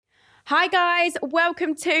Hi guys,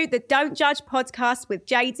 welcome to the Don't Judge podcast with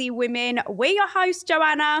JD Women. We're your hosts,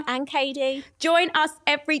 Joanna and Katie. Join us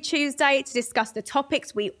every Tuesday to discuss the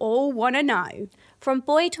topics we all want to know. From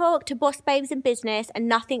boy talk to boss babes in business, and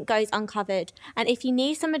nothing goes uncovered. And if you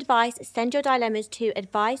need some advice, send your dilemmas to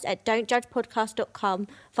advice@don'tjudgepodcast.com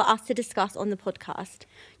for us to discuss on the podcast.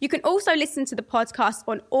 You can also listen to the podcast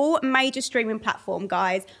on all major streaming platforms,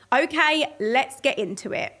 guys. Okay, let's get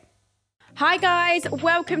into it. Hi guys,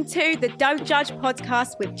 welcome to the Don't Judge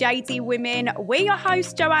podcast with JD Women. We're your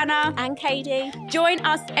hosts, Joanna and Katie. Join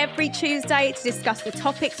us every Tuesday to discuss the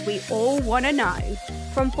topics we all want to know.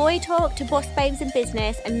 From boy talk to boss babes in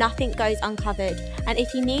business, and nothing goes uncovered. And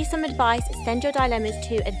if you need some advice, send your dilemmas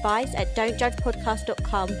to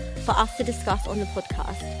advice@don'tjudgepodcast.com for us to discuss on the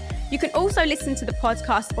podcast. You can also listen to the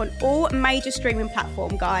podcast on all major streaming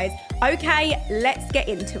platforms, guys. Okay, let's get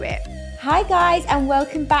into it. Hi guys, and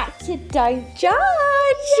welcome back to Don't Judge.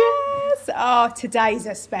 Yes. Oh, today's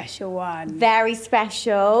a special one. Very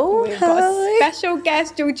special. We've got a special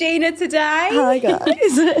guest, Georgina, today. Hi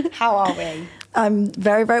guys. How are we? I'm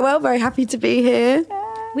very, very well. Very happy to be here.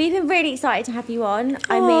 We've been really excited to have you on.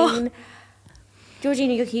 I mean,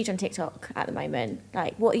 Georgina, you're huge on TikTok at the moment.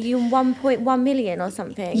 Like, what are you, 1.1 million or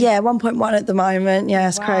something? Yeah, 1.1 at the moment. Yeah,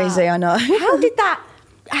 it's crazy, I know.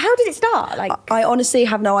 How did it start? Like, I honestly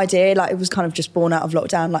have no idea. Like, it was kind of just born out of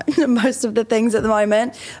lockdown, like most of the things at the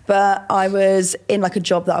moment. But I was in like a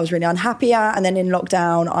job that I was really unhappy at, and then in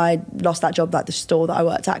lockdown, I lost that job. Like the store that I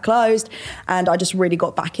worked at closed, and I just really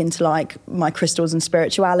got back into like my crystals and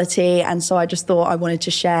spirituality. And so I just thought I wanted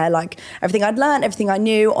to share like everything I'd learned, everything I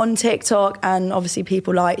knew on TikTok, and obviously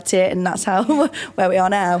people liked it, and that's how where we are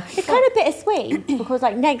now. It's kind of bittersweet because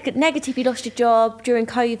like negative, you lost your job during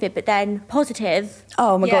COVID, but then positive.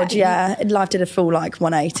 Oh my God, yeah. Life did a full like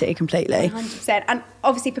 180 completely. 100%. And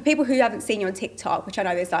obviously for people who haven't seen you on TikTok, which I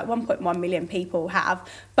know there's like 1.1 million people have,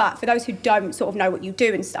 but for those who don't sort of know what you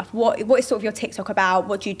do and stuff, what is sort of your TikTok about?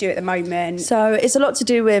 What do you do at the moment? So it's a lot to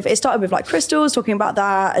do with, it started with like crystals, talking about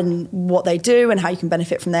that and what they do and how you can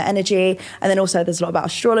benefit from their energy. And then also there's a lot about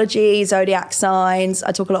astrology, zodiac signs.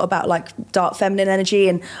 I talk a lot about like dark feminine energy,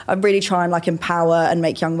 and I really try and like empower and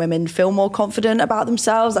make young women feel more confident about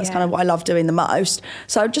themselves. That's kind of what I love doing the most.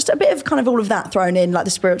 So just a bit of kind of all of that thrown in, like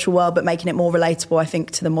the spiritual world, but making it more relatable, I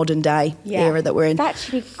think, to the modern day era that we're in. It's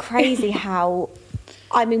actually crazy how,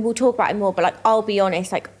 I mean, we'll talk about it more, but like, I'll be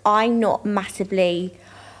honest, like I'm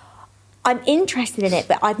interested in it,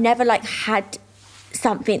 but I've never like had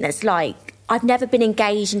something that's like, I've never been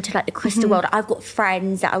engaged into like the crystal world. I've got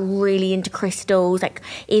friends that are really into crystals. Like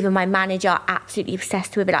even my manager, absolutely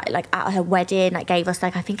obsessed with it. Like at her wedding, like gave us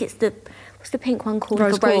like, I think it's what's the pink one called?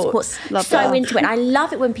 Rose quartz. Love so that. into it. And I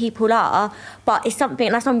love it when people are, but it's something,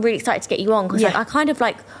 and that's why I'm really excited to get you on, because like, I kind of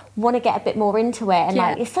like want to get a bit more into it, and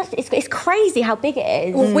like it's crazy how big it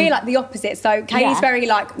is. Well, we're like the opposite. So Katie's very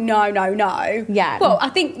like no. Yeah. Well, I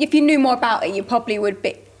think if you knew more about it, you probably would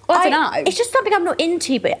be. I don't know. It's just something I'm not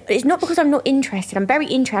into, but it's not because I'm not interested. I'm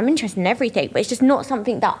interested in everything, but it's just not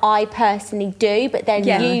something that I personally do, but then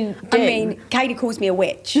you do. I mean, Katie calls me a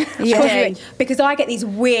witch. Because I get these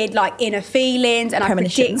weird, like, inner feelings, and I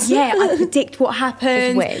predict what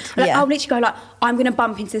happens. It's weird. Like, I'll literally go like, I'm going to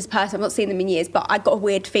bump into this person. I've not seen them in years, but I've got a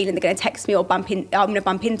weird feeling they're going to text me or I'm going to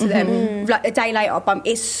bump into them. Like a day later, I'll bump.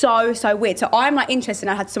 It's so weird. So I'm like interested.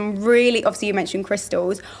 I had some really, obviously you mentioned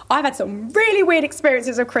crystals. I've had some really weird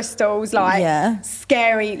experiences of crystals, like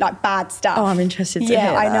scary, like bad stuff. Oh, I'm interested to hear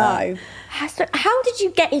that. I know. So how did you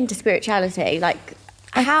get into spirituality? Like,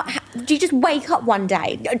 how do you just wake up one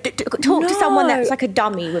day, talk to someone that's like a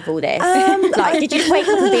dummy with all this? Like, did you just wake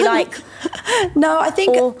up and be like... No, I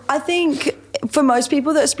think for most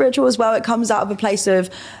people that are spiritual as well, it comes out of a place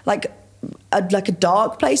of like a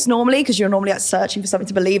dark place normally, because you're normally like searching for something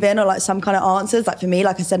to believe in or like some kind of answers. Like for me,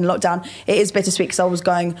 like I said in lockdown, it is bittersweet because I was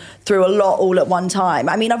going through a lot all at one time.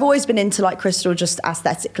 I mean, I've always been into like crystal just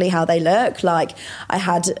aesthetically, how they look. Like I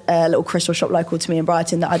had a little crystal shop local to me in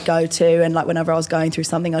Brighton that I'd go to, and like whenever I was going through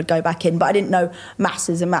something, I'd go back in, but I didn't know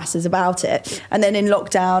masses and masses about it. And then in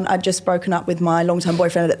lockdown, I'd just broken up with my long-term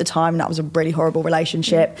boyfriend at the time, and that was a really horrible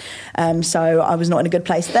relationship. So I was not in a good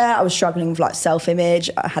place there. I was struggling with like self-image.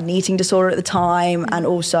 I had an eating disorder at the time, and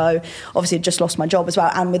also obviously just lost my job as well,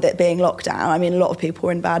 and with it being lockdown, I mean a lot of people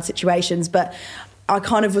were in bad situations, but I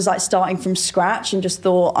kind of was like starting from scratch and just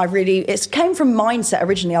thought it came from mindset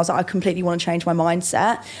originally. I was like, I completely want to change my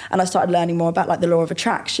mindset, and I started learning more about like the law of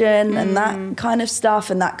attraction and that kind of stuff,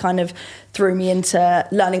 and that kind of threw me into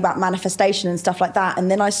learning about manifestation and stuff like that. And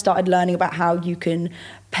then I started learning about how you can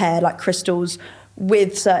pair like crystals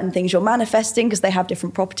with certain things you're manifesting, because they have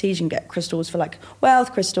different properties. You can get crystals for like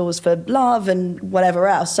wealth, crystals for love, and whatever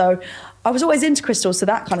else. So I was always into crystals, so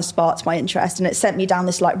that kind of sparked my interest, and it sent me down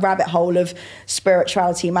this like rabbit hole of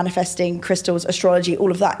spirituality, manifesting, crystals, astrology,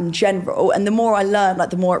 all of that in general. And the more I learned,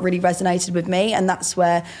 like the more it really resonated with me, and that's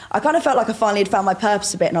where I kind of felt like I finally had found my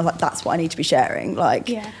purpose a bit, and I was like, that's what I need to be sharing,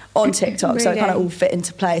 like on TikTok. So it kind of all fit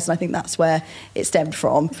into place, and I think that's where it stemmed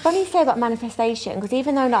from. It's funny you say about manifestation, because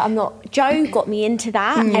even though like, I'm not, Joe got me into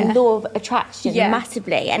that and law of attraction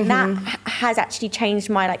massively, and that has actually changed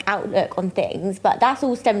my like outlook on things. But that's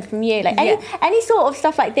all stemmed from you. Like any sort of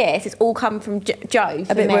stuff like this, it's all come from Joe.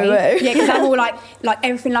 A bit me. woo-woo. Yeah, because I'm all like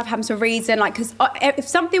everything in life happens for a reason. Like, because if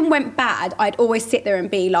something went bad, I'd always sit there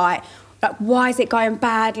and be like, why is it going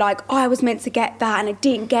bad? Like, I was meant to get that and I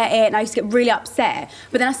didn't get it, and I used to get really upset.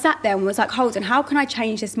 But then I sat there and was like, hold on, how can I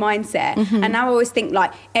change this mindset? And now I always think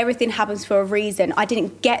like everything happens for a reason. I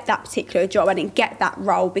didn't get that particular job, I didn't get that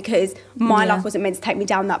role because my life wasn't meant to take me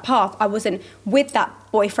down that path. I wasn't with that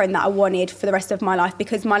boyfriend that I wanted for the rest of my life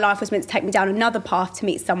because my life was meant to take me down another path to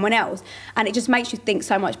meet someone else. And it just makes you think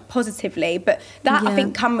so much positively. But that I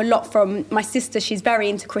think come a lot from my sister. She's very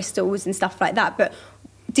into crystals and stuff like that. But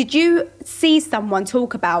did you see someone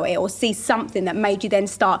talk about it or see something that made you then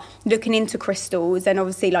start looking into crystals and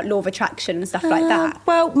obviously like law of attraction and stuff like that?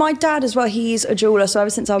 Well, my dad as well, he's a jeweller, so ever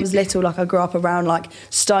since I was little, like I grew up around like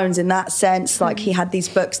stones in that sense. Like he had these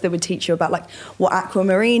books that would teach you about like what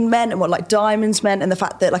aquamarine meant and what like diamonds meant, and the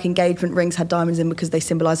fact that like engagement rings had diamonds in because they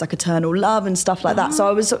symbolise like eternal love and stuff like that. So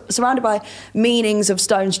I was surrounded by meanings of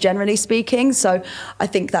stones generally speaking, so I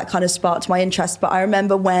think that kind of sparked my interest. But I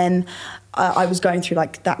remember when I was going through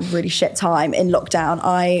like that really shit time in lockdown,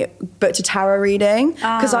 I booked a tarot reading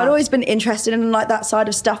because I'd always been interested in like that side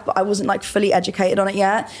of stuff, but I wasn't like fully educated on it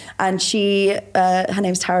yet. And she, her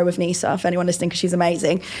name's Tarot with Nisa, if anyone listening, because she's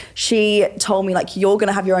amazing. She told me like, you're going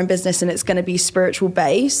to have your own business and it's going to be spiritual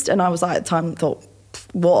based. And I was like, at the time, thought,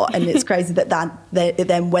 what? And it's crazy that it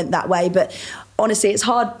then went that way. But honestly, it's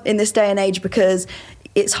hard in this day and age because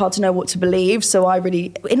it's hard to know what to believe. So I really,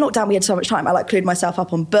 in lockdown, we had so much time. I like clued myself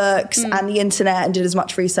up on books and the internet and did as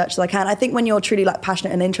much research as I can. I think when you're truly like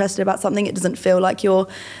passionate and interested about something, it doesn't feel like you're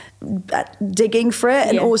digging for it.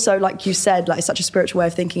 And also, like you said, like it's such a spiritual way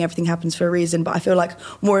of thinking, everything happens for a reason. But I feel like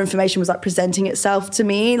more information was like presenting itself to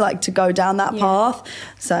me, like to go down that path.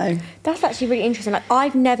 So that's actually really interesting. Like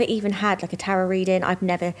I've never even had like a tarot reading. I've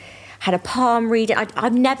never had a palm reading.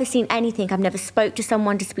 I've never seen anything. I've never spoke to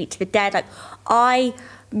someone to speak to the dead. Like I'm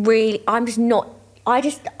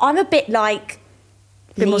a bit like,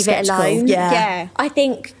 leave it alone. Yeah. I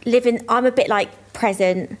think I'm a bit like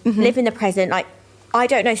present, live in the present. Like, I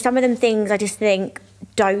don't know, some of them things I just think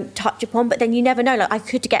don't touch upon, but then you never know. Like I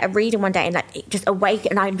could get a reading one day and like it just awake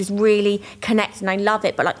and I'm just really connected and I love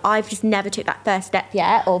it, but like I've just never took that first step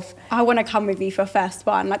yet of I want to come with you for first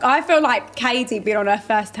one. Like I feel like Katie being on her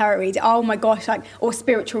first tarot reading, oh my gosh, like, or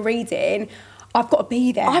spiritual reading, I've got to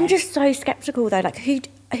be there. I'm just so skeptical though. Like who'd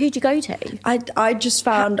you go to? I just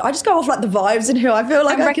go off like the vibes and who I feel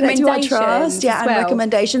like I connect to, I trust. Yeah, and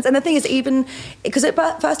recommendations. And the thing is, even because at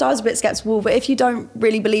first I was a bit skeptical, but if you don't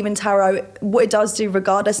really believe in tarot, what it does do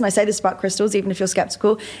regardless, and I say this about crystals, even if you're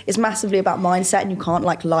skeptical, is massively about mindset, and you can't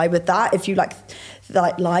like lie with that. If you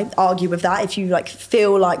argue with that, if you like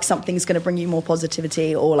feel like something's going to bring you more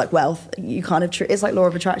positivity or like wealth, you kind of it's like law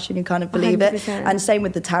of attraction, you kind of believe 100%. It. And same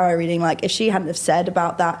with the tarot reading, like if she hadn't have said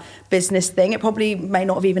about that business thing, it probably may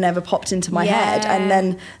not have even ever popped into my head, and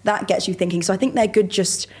then that gets you thinking. So I think they're good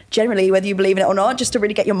just generally, whether you believe in it or not, just to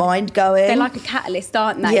really get your mind going. They're like a catalyst,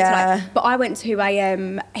 aren't they? Yeah. But I went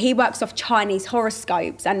to he works off Chinese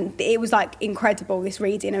horoscopes, and it was like incredible, this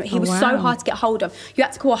reading. He was so hard to get hold of. You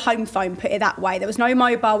had to call a home phone, put it that way. There was no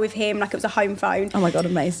mobile with him, like it was a home phone. Oh my God,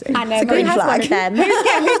 amazing. And it's a green flag.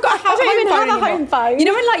 Who's got a home phone? You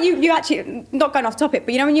know when like you actually, not going off topic,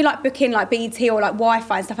 but you know when you like book in like BT or like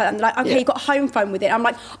Wi-Fi and stuff like that, and they're like, okay, you got a home phone with it. I'm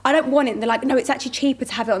like, I don't want it. And they're like, no, it's actually cheaper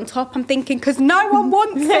to have it on top. I'm thinking, because no one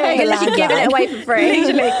wants it. You're literally giving it away for free.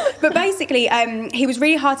 Literally. But basically, he was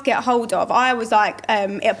really hard to get a hold of. I was like,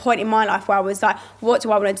 at a point in my life where I was like, what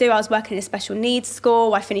do I want to do? I was working in a special needs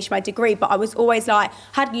school. I finished my degree, but I was always like,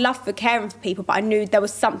 had love for caring for people, but I knew there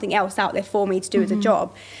was something else out there for me to do as a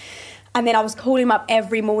job. And then I was calling him up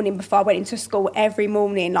every morning before I went into school, every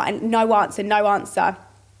morning, like no answer.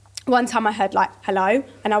 One time I heard like, hello,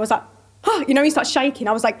 and I was like, oh, you know, he starts shaking.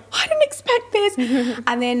 I was like, I didn't expect this.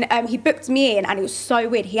 And then he booked me in, and it was so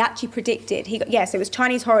weird. He actually predicted, so it was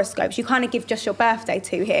Chinese horoscopes. You kind of give just your birthday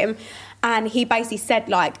to him. And he basically said,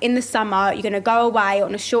 like, in the summer, you're going to go away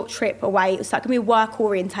on a short trip away. It's like going to be work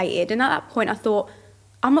orientated. And at that point, I thought,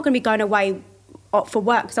 I'm not going to be going away for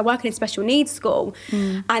work because I work in a special needs school.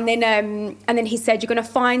 And then he said, you're going to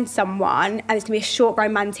find someone and it's going to be a short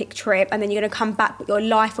romantic trip and then you're going to come back, but your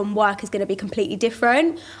life and work is going to be completely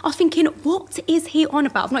different. I was thinking, what is he on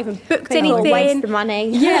about? I've not even booked anything. Waste of money.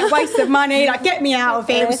 Yeah, waste of money. Like, get me out of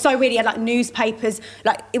it. It was so weird. He had like newspapers,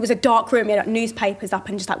 like it was a dark room. He had like newspapers up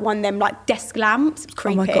and just like one of them like desk lamps. It was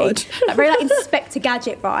creepy. Oh my God. Like very like Inspector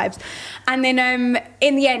Gadget vibes. And then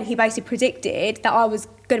in the end, he basically predicted that I was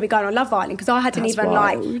going to be going on Love Island because I hadn't even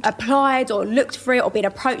like applied or looked for it or been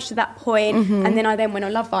approached at that point. And then I went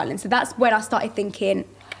on Love Island. So that's when I started thinking,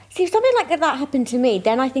 see, if something like that happened to me,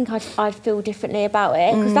 then I think I'd feel differently about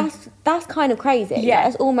it because that's kind of crazy. Yeah,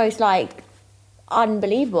 it's almost like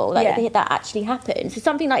unbelievable that actually happened. So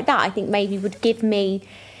something like that, I think maybe would give me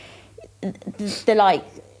the like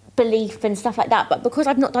belief and stuff like that. But because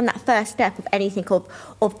I've not done that first step of anything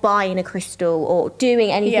of buying a crystal or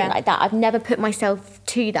doing anything like that, I've never put myself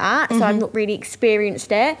to that, so I've not really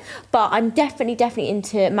experienced it. But I'm definitely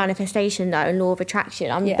into manifestation though and law of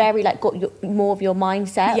attraction. I'm very like got more of your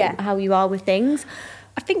mindset and how you are with things.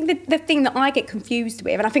 I think the thing that I get confused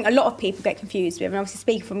with, and I think a lot of people get confused with, and obviously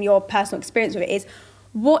speaking from your personal experience with it, is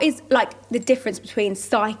what is like the difference between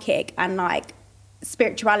psychic and like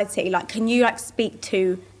spirituality? Like, can you like speak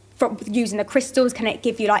to, from using the crystals, can it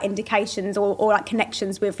give you like indications or like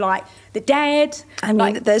connections with like the dead? I mean,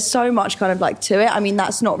 like, there's so much kind of like to it. I mean,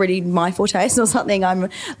 that's not really my forte. It's not something I'm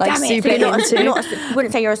like super into.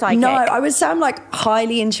 Wouldn't say you're a psychic. No, I would sound like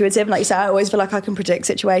highly intuitive. Like you say, I always feel like I can predict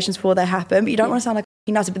situations before they happen, but you don't want to sound like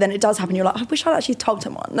nutter, but then it does happen. You're like, I wish I'd actually told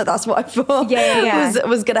someone that that's what I thought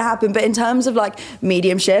was going to happen. But in terms of like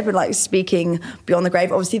mediumship and like speaking beyond the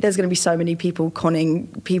grave, obviously there's going to be so many people conning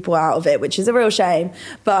people out of it, which is a real shame.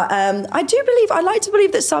 But I like to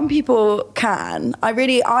believe that some people can.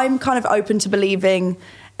 I'm kind of open to believing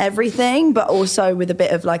everything, but also with a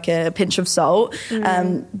bit of like a pinch of salt.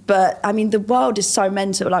 But I mean, the world is so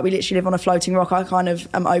mental. Like we literally live on a floating rock. I kind of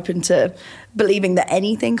am open to believing that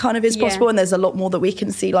anything kind of is possible, and there's a lot more that we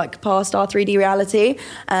can see like past our 3D reality.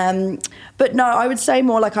 But no, I would say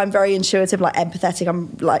more like I'm very intuitive, like empathetic.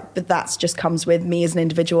 I'm like, but that's just comes with me as an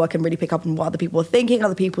individual. I can really pick up on what other people are thinking,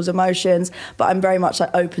 other people's emotions, but I'm very much like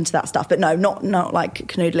open to that stuff. But no, not like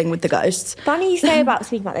canoodling with the ghosts. Funny you say about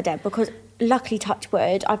speaking about the dead, because luckily, touch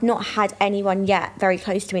wood, I've not had anyone yet very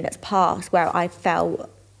close to me that's passed where I felt,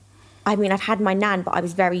 I mean, I've had my nan, but I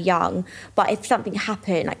was very young. But if something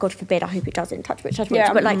happened, like God forbid, I hope it doesn't, touch wood.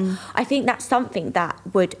 But like, I think that's something that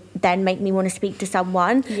would then make me want to speak to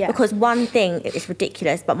someone. Because one thing, it's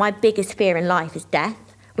ridiculous, but my biggest fear in life is death,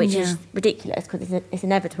 which is ridiculous because it's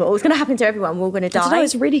inevitable. It's going to happen to everyone. We're all going to die. I don't know,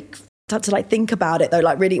 it's really to like think about it though,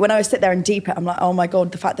 like really when I sit there and deep it, I'm like, oh my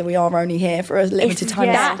God, the fact that we are only here for a limited time,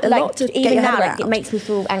 a lot to even get your head around. Like, it makes me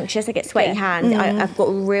feel anxious. I get sweaty hands. I've got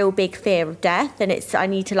a real big fear of death, and I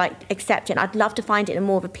need to like accept it, and I'd love to find it in a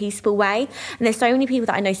more of a peaceful way. And there's so many people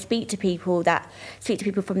that I know speak to people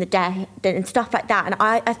from the dead and stuff like that, and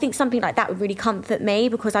I think something like that would really comfort me,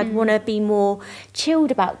 because I'd want to be more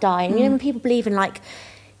chilled about dying. You know, when people believe in like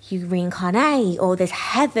you reincarnate or there's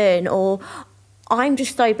heaven, or I'm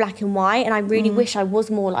just so black and white, and I really wish I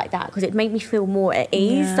was more like that, because it made me feel more at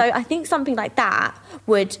ease. So I think something like that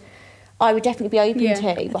I would definitely be open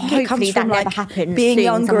to, but hopefully that never happens. Being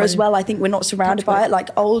younger as well, I think we're not surrounded by it. Like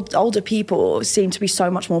older people seem to be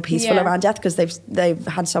so much more peaceful around death, because they've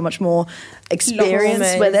had so much more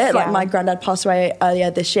experience with it. Like my granddad passed away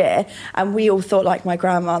earlier this year, and we all thought like my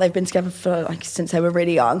grandma, they've been together for like since they were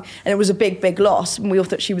really young, and it was a big loss, and we all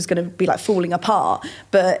thought she was going to be like falling apart.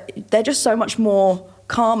 But they're just so much more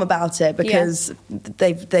calm about it, because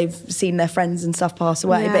they've seen their friends and stuff pass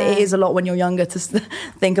away. But it is a lot when you're younger to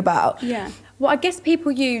think about. Well, I guess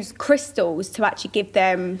people use crystals to actually give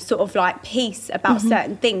them sort of like peace about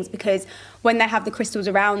certain things, because when they have the crystals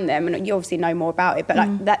around them, and you obviously know more about it, but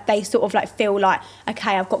like that they sort of like feel like,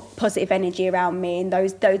 okay, I've got positive energy around me, and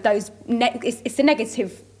it's a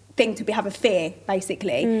negative thing to have a fear,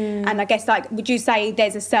 basically. And I guess, like, would you say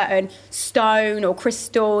there's a certain stone or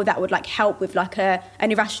crystal that would like help with like an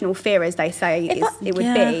irrational fear, as they say it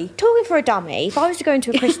would be? Talking for a dummy, if I was to go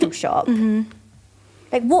into a crystal shop,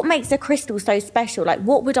 like, what makes a crystal so special? Like,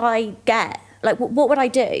 what would I get? Like, what would I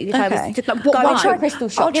do if I was to go into a crystal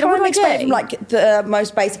shop? I'll try and explain it from like the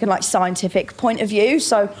most basic and like scientific point of view.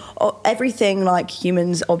 So everything, like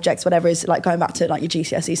humans, objects, whatever, is like going back to like your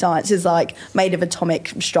GCSE science, is like made of atomic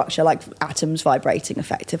structure, like atoms vibrating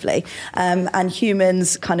effectively. And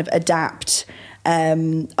humans kind of adapt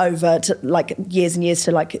over to like years and years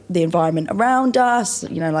to like the environment around us,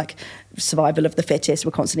 you know, like survival of the fittest.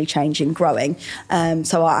 We're constantly changing, growing.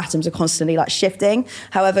 So our atoms are constantly like shifting.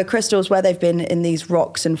 However, crystals, where they've been in these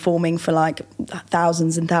rocks and forming for like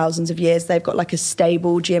thousands and thousands of years, they've got like a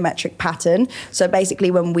stable geometric pattern. So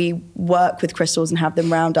basically when we work with crystals and have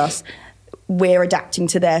them around us, we're adapting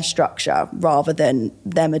to their structure rather than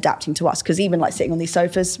them adapting to us. Because even like sitting on these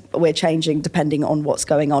sofas, we're changing depending on what's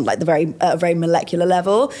going on, like a very molecular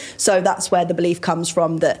level. So that's where the belief comes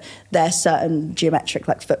from, that there's certain geometric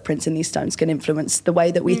like footprints in these stones can influence the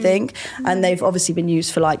way that we think. And they've obviously been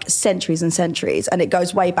used for like centuries and centuries. And it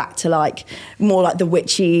goes way back to like more like the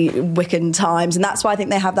witchy Wiccan times. And that's why I think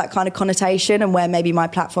they have that kind of connotation, and where maybe my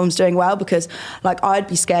platform's doing well, because like I'd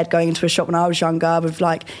be scared going into a shop when I was younger with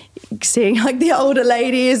like seeing like the older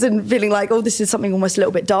ladies and feeling like, oh, this is something almost a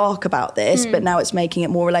little bit dark about this. But now it's making it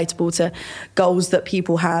more relatable to goals that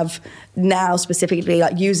people have now, specifically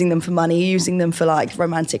like using them for money, using them for like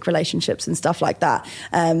romantic relationships and stuff like that.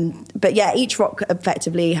 But yeah, each rock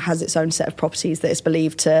effectively has its own set of properties that it's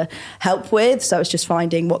believed to help with. So it's just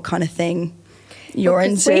finding what kind of thing you're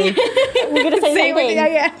into. We're going to say something.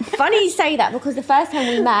 Yeah. Funny you say that, because the first time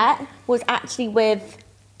we met was actually with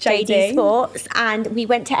JD Sports, and we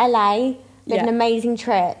went to LA. We had an amazing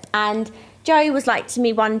trip, and Joe was like to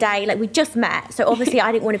me one day, like we just met, so obviously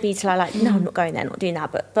I didn't want to be till I like, no, I'm not going there, not doing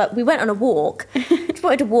that, but we went on a walk. Just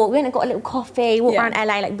wanted to walk. We went and got a little coffee, walked around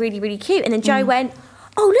LA, like really, really cute. And then Joe went,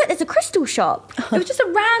 oh look, there's a crystal shop. It was just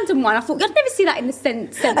a random one. I thought, I'd never see that in the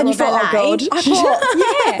centre And you of thought, LA. oh God. I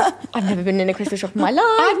thought, yeah. I've never been in a crystal shop in my life.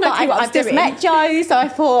 I have no clue what I was I've just doing. met Joe, so I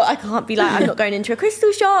thought I can't be like, I'm not going into a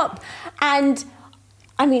crystal shop. And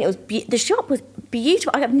I mean, it was the shop was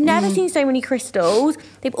beautiful. I've never seen so many crystals.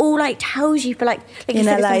 They've all like tells you for like in you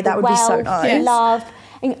said, LA, that would be so nice. Love.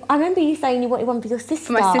 And I remember you saying you wanted one for your sister.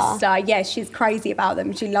 For my sister, yeah, she's crazy about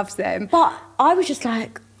them. She loves them. But I was just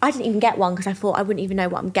like, I didn't even get one because I thought I wouldn't even know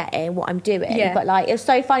what I'm getting, what I'm doing. Yeah. But like, it was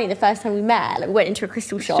so funny the first time we met. Like, we went into a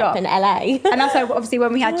crystal shop in LA. And that's why, obviously,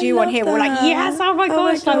 when we had you on here, we were like, yes, oh my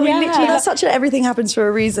gosh. Like, we literally That's such an everything happens for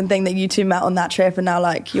a reason thing, that you two met on that trip and now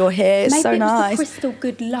like you're here. It's maybe so it was nice. the crystal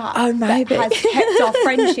good luck Oh, maybe. that has kept our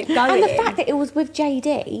friendship going. And the fact that it was with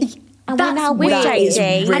JD. And That's we're now with weird. JD.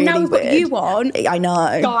 Really and now we've got weird. you on. I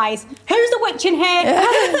know. Guys, who's the witch in here?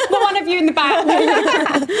 Not one of you in the back.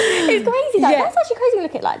 It's crazy though. Yeah. That's actually crazy to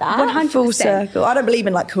look at it like that. 100%. Full circle. I don't believe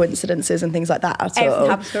in like coincidences and things like that at all. Everything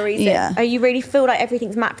happens for a reason. Yeah. Oh, you really feel like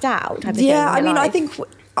everything's mapped out? Type of thing in I your mean, I life? think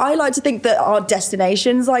I like to think that our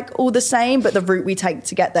destination's like all the same, but the route we take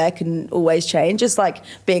to get there can always change. Just like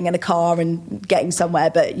being in a car and getting somewhere,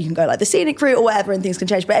 but you can go like the scenic route or whatever, and things can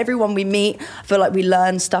change. But everyone we meet, I feel like we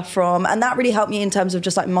learn stuff from, and that really helped me in terms of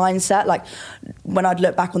just like mindset. Like when I'd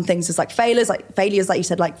look back on things as like failures, like you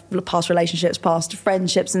said, like past relationships, past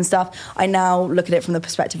friendships and stuff. I now look at it from the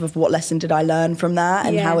perspective of what lesson did I learn from that,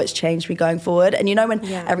 and how it's changed me going forward. And you know, when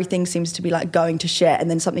everything seems to be like going to shit, and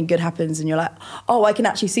then something good happens, and you're like, oh, I can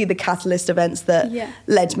actually see the catalyst events that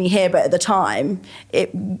led me here. But at the time,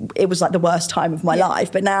 it was like the worst time of my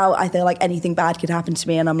life. But now I feel like anything bad could happen to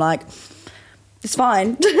me, and I'm like, it's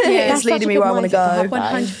fine. It's leading me where I want to go.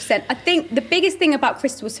 100%. I think the biggest thing about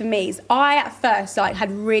crystals for me is I at first like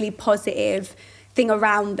had really positive thing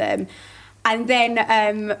around them. And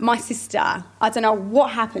then my sister, I don't know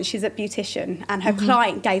what happened, she's a beautician, and her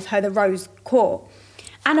client gave her the rose quartz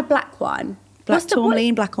and a black one. Black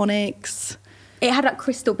tourmaline, black onyx. It had like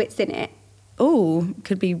crystal bits in it. Oh,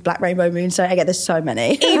 could be black rainbow moonstone. Again, there's so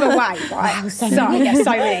many. Either way, right? So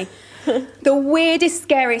many. The weirdest,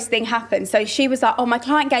 scariest thing happened. So she was like, oh, my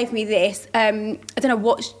client gave me this. I don't know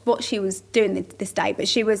what she was doing this day, but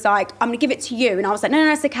she was like, I'm going to give it to you. And I was like,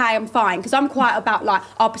 no, it's okay, I'm fine. Because I'm quite about like,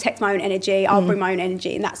 I'll protect my own energy, I'll bring my own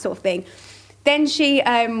energy and that sort of thing. Then she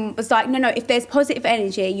was like, no, if there's positive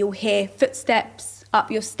energy, you'll hear footsteps up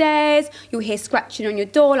your stairs, you'll hear scratching on your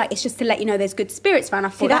door, like it's just to let you know there's good spirits around. I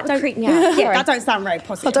thought that would creep me out. Yeah, that don't sound very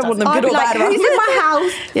positive. I don't want them I'd good be or like, bad. who's in my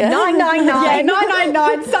house? 999. Yeah,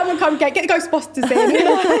 999. Someone come get the Ghostbusters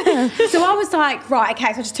in. So I was like, right,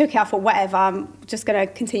 okay. So I just took it. I thought, whatever. I'm just gonna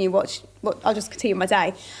continue I'll just continue my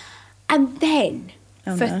day. And then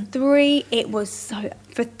for 3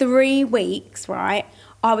 weeks, right,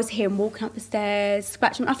 I was hearing walking up the stairs,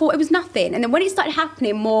 scratching. I thought it was nothing. And then when it started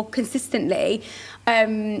happening more consistently,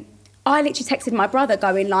 I literally texted my brother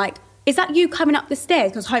going like, is that you coming up the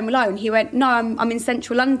stairs? Because I was home alone. He went, no, I'm in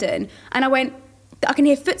central London. And I went, I can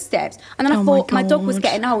hear footsteps. And then I thought my dog was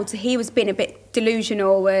getting old, so he was being a bit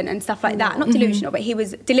delusional and stuff like that. Not delusional, but he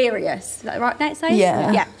was delirious. Is that the right way to say?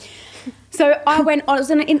 Yeah. So So I was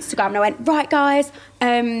on Instagram and I went, right guys,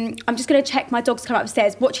 I'm just going to check my dog's come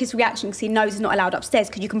upstairs, watch his reaction because he knows he's not allowed upstairs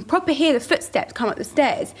because you can proper hear the footsteps come up the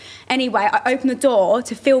stairs. Anyway, I opened the door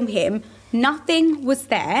to film him. Nothing was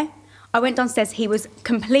there. I went downstairs. He was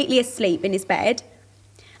completely asleep in his bed.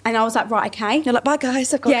 And I was like, right, okay. You're like, bye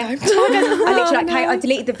guys, I've got to go. I literally okay, I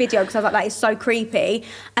deleted the video because I was like, that is so creepy.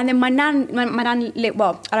 And then my nan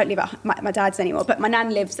well, I don't live at my dad's anymore, but my nan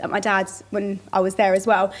lives at my dad's when I was there as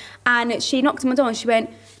well. And she knocked on my door and she went,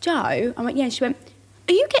 Jo? I went, yeah. And she went,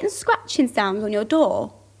 are you getting scratching sounds on your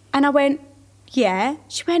door? And I went, yeah.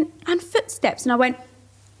 She went, and footsteps. And I went,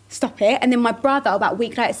 stop it. And then my brother, about a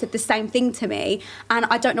week later, said the same thing to me. And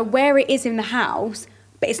I don't know where it is in the house,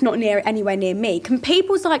 but it's not anywhere near me. Can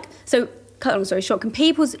people's cut a long story short, can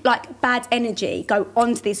people's bad energy go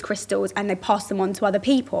onto these crystals and they pass them on to other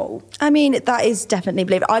people? I mean, that is definitely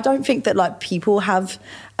believable. I don't think that people have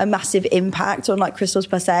a massive impact on crystals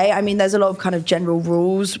per se. I mean, there's a lot of kind of general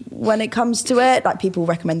rules when it comes to it. People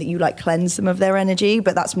recommend that you cleanse them of their energy,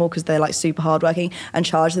 but that's more because they're super hardworking and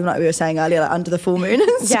charge them, like we were saying earlier, under the full moon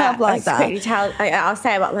and stuff like that. I'll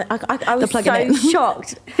say about I was so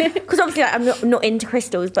shocked because obviously I'm not into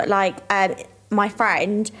crystals, but my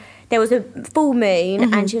friend, there was a full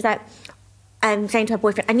moon and she was like, saying to her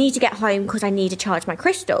boyfriend, I need to get home because I need to charge my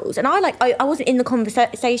crystals. And I wasn't in the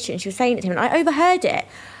conversation, she was saying it to him, and I overheard it.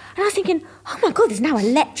 And I was thinking, oh my God, there's now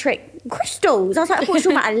electric crystals. I was like, I thought it was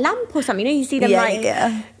talking about a lamp or something. You see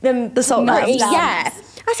them the salt lamps. Yeah.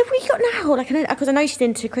 I said, what you got now? Because I know she's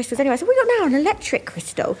into crystals anyway. I said, what you got now? An electric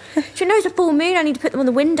crystal. She knows a full moon, I need to put them on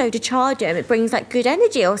the window to charge them. It brings good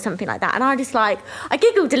energy or something like that. And I just I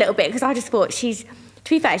giggled a little bit because I just thought to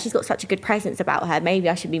be fair, she's got such a good presence about her. Maybe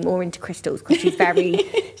I should be more into crystals because she's very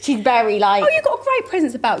Oh, you've got a great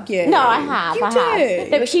presence about you. No, I have. You do.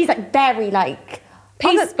 No, but she's very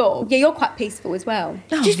peaceful. Yeah, you're quite peaceful as well.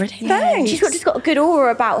 Oh, really? Thanks. She's just got a good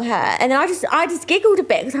aura about her. And then I just giggled a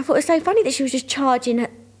bit because I thought it was so funny that she was just charging.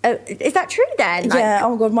 Is that true then? Yeah.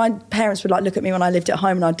 Oh my God, my parents would look at me when I lived at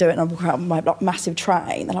home and I'd do it and I'd walk out with my massive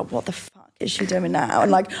tray and they're like, what the fuck is she doing now?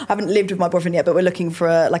 And I haven't lived with my boyfriend yet, but we're looking for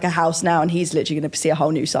a house now, and he's literally going to see a whole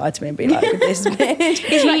new side to me and be like, this bitch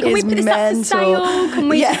can we put this up for sale? Can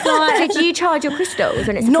we Did you charge your crystals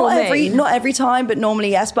when it's not every time, but normally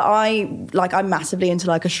yes. But I'm massively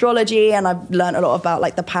into astrology, and I've learned a lot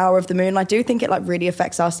about the power of the moon. I do think it really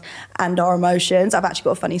affects us and our emotions. I've actually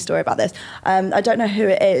got a funny story about this. I don't know who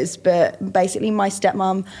it is, but basically my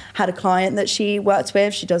stepmom had a client that she worked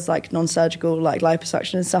with. She does non-surgical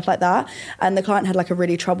liposuction and stuff like that. And the client had a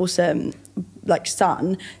really troublesome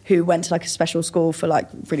son who went to a special school for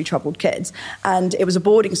really troubled kids, and it was a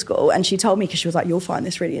boarding school. And she told me, because she was like, you'll find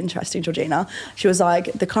this really interesting, Georgina. She was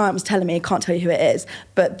like, the client was telling me, I can't tell you who it is,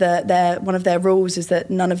 but one of their rules is that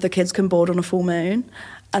none of the kids can board on a full moon.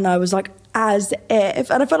 And I was like, as if.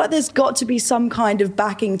 And I feel like there's got to be some kind of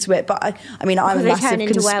backing to it. But I mean, I'm a massive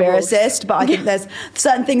conspiracist, but I think there's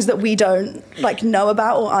certain things that we don't know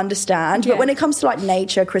about or understand. But when it comes to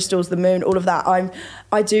nature, crystals, the moon, all of that,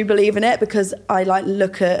 I do believe in it because I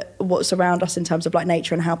look at what's around us in terms of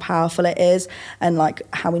nature and how powerful it is, and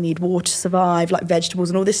how we need water to survive, vegetables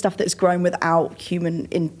and all this stuff that's grown without human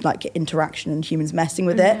interaction and humans messing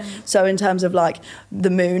with it. So in terms of the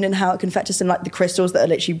moon and how it can affect us, and the crystals that are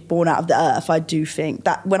literally born out of the earth, I do think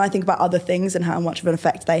that when I think about other things and how much of an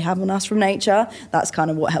effect they have on us from nature, that's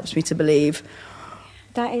kind of what helps me to believe.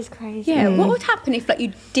 That is crazy. Yeah, what would happen if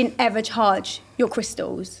you didn't ever charge your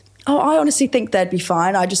crystals? Oh, I honestly think they'd be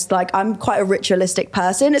fine. I just I'm quite a ritualistic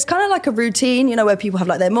person. It's kind of like a routine, where people have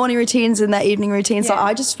their morning routines and their evening routines. Yeah. So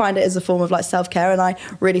I just find it as a form of self-care, and I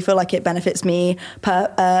really feel like it benefits me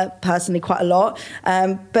personally quite a lot.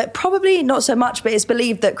 But probably not so much, but it's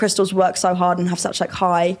believed that crystals work so hard and have such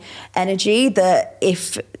high energy that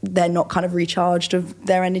if they're not kind of recharged of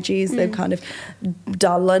their energies, they're kind of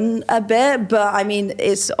dullen a bit. But I mean,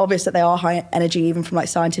 it's obvious that they are high energy, even from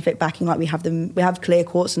scientific backing. We have clear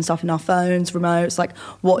quartz and stuff in our phones, remotes,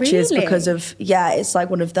 watches, really? Because of it's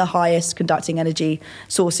one of the highest conducting energy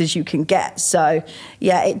sources you can get. So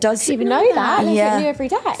it does. I didn't even know that. I learn something new every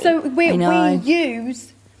day. So we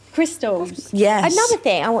use crystals. Yes. Another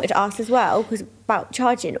thing I wanted to ask as well, because about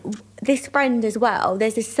charging, this friend as well,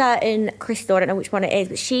 there's a certain crystal, I don't know which one it is,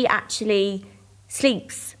 but she actually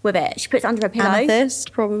sleeps with it. She puts it under a pillow.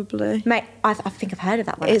 Amethyst, probably. Mate, I think I've heard of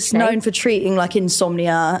that one. It's known for treating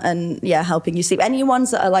insomnia and helping you sleep. Any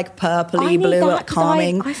ones that are purpley blue,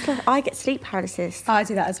 calming. I get sleep paralysis. I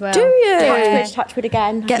do that as well. Do you? Yeah. Touch wood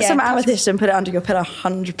again. Get some amethyst and put it under your pillow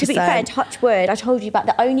 100%. To be fair, touch wood, I told you about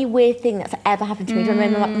the only weird thing that's ever happened to me. Do you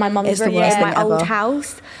remember my mum was in my old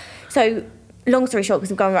house? So long story short,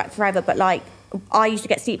 because I'm going back forever, but I used to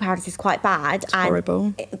get sleep paralysis quite bad. It's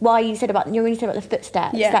horrible. When you said about the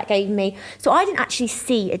footsteps, that gave me. So I didn't actually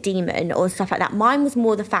see a demon or stuff like that. Mine was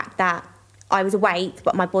more the fact that I was awake,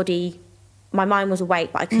 but my mind was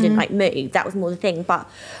awake, but I couldn't like move. That was more the thing. But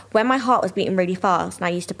when my heart was beating really fast and I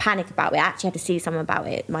used to panic about it, I actually had to see someone about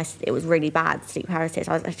it. It was really bad, sleep paralysis.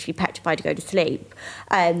 I was actually petrified to go to sleep.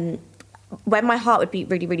 When my heart would beat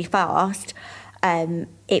really, really fast,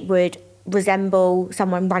 it would resemble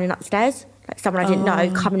someone running upstairs, like someone I didn't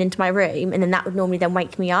know coming into my room, and then that would normally then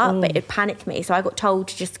wake me up, but it panicked me. So I got told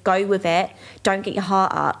to just go with it, don't get your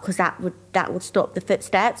heart up, because that would stop the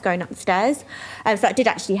footsteps going up the stairs. So that did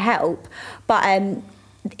actually help. But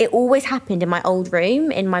it always happened in my old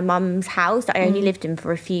room in my mum's house that I only lived in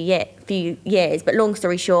for a few years. But long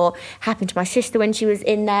story short, happened to my sister when she was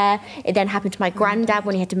in there. It then happened to my granddad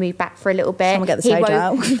when he had to move back for a little bit. Someone get the sage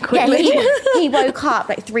out quickly. Yeah, he woke up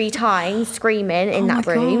like 3 times screaming in that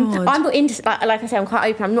room. God. I'm not into, like I say, I'm quite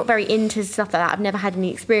open. I'm not very into stuff like that. I've never had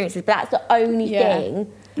any experiences, but that's the only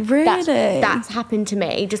thing. Really? That's happened to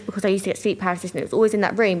me, just because I used to get sleep paralysis and it was always in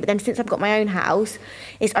that room. But then since I've got my own house,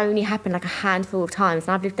 it's only happened like a handful of times,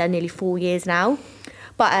 and I've lived there nearly 4 years now.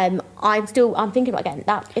 But I'm thinking about getting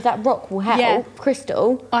that. If that rock will help,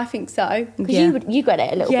 crystal. I think so. Because you got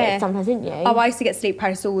it a little bit sometimes, didn't you? Oh, I used to get sleep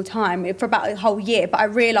paralysis all the time for about a whole year. But I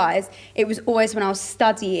realised it was always when I was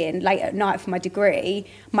studying late at night for my degree,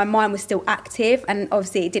 my mind was still active, and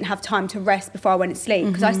obviously it didn't have time to rest before I went to sleep,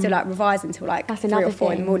 because I still revise until like 3 or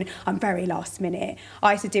 4 in the morning. I'm very last minute.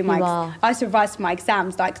 I used to revise for my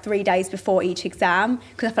exams like 3 days before each exam,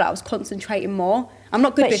 because I felt like I was concentrating more. I'm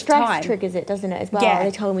not good with stress time. Triggers it, doesn't it, as well? Yeah.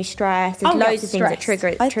 They told me stress. There's loads of things that trigger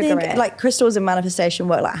it. I think like crystals and manifestation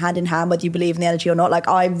work like hand in hand, whether you believe in the energy or not. Like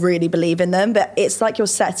I really believe in them, but it's like you're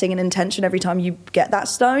setting an intention every time you get that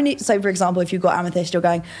stone. So for example, if you've got amethyst, you're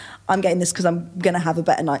going, I'm getting this because I'm going to have a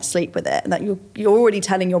better night's sleep with it. And that you're already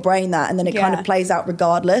telling your brain that, and then it kind of plays out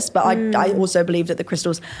regardless. But I also believe that the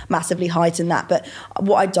crystals massively heighten that. But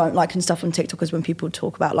what I don't like and stuff on TikTok is when people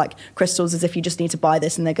talk about like crystals as if you just need to buy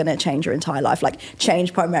this and they're going to change your entire life. Like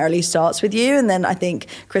change primarily starts with you, and then I think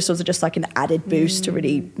crystals are just like an added boost to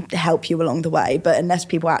really help you along the way. But unless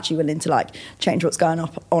people are actually willing to like change what's going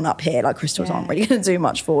on up here, like crystals aren't really going to do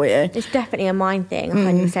much for you. It's definitely a mind thing.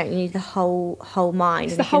 100%. You need the whole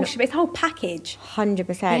mind. It's the whole it's the whole package.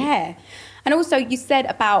 100%. Yeah. And also you said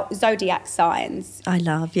about zodiac signs. I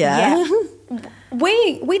love, We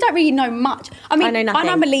don't really know much. I mean, I know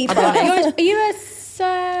nothing. I'm a Libra. Are you a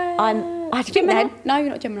I'm Gemini? No, you're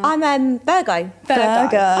not Gemini. I'm Virgo. I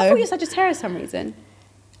thought you were Sagittarius for some reason.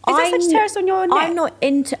 Is that Sagittarius on your neck? I'm not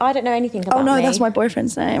into. I don't know anything about. Oh no, me. that's my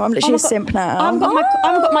boyfriend's name. I'm literally a simp now. I haven't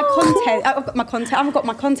got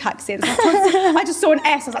my contacts in. I just saw an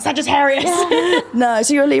S. I was like Sagittarius. No,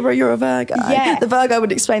 so you're a Libra, you're a Virgo. Yeah. The Virgo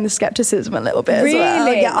would explain the skepticism a little bit as well.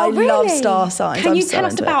 Really? Yeah, I love star signs. Can you tell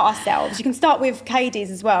us about ourselves? You can start with Katie's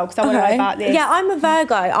as well, because I want to know about this. Yeah, I'm a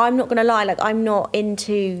Virgo. I'm not going to lie. Like, I'm not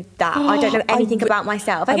into that. I don't know anything about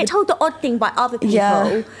myself. I get told the odd thing by other people.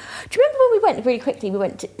 Yeah. Do you remember when we went, really quickly,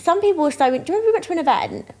 some people were so, do you remember we went to an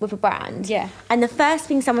event with a brand? Yeah. And the first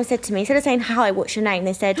thing someone said to me, instead of saying, hi, what's your name?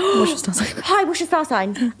 They said, what's your star sign? Hi, what's your star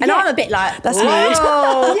sign? And I'm a bit like, that's rude.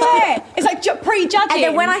 Yeah. It's like prejudging. And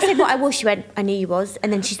then when I said what I was, she went, I knew you was.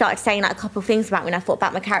 And then she started saying like a couple of things about me, and I thought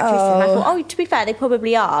about my characteristics. And I thought, to be fair, they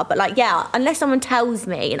probably are. But like, yeah, unless someone tells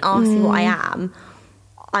me and asks me what I am,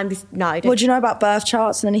 I'm just, no. What do you know about birth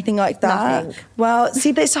charts and anything like that? Nothing. Well,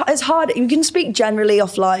 see, it's hard. You can speak generally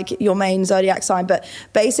off like your main zodiac sign, but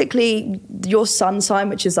basically your sun sign,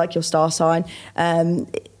 which is like your star sign,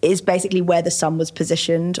 is basically where the sun was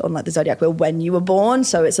positioned on like the zodiac wheel when you were born.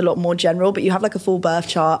 So it's a lot more general, but you have like a full birth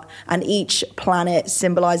chart, and each planet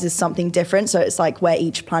symbolizes something different. So it's like where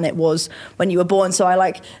each planet was when you were born. So I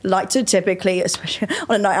like to typically, especially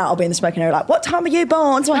on a night out, I'll be in the smoking area like, what time are you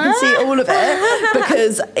born? So I can see all of it,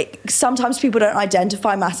 because sometimes people don't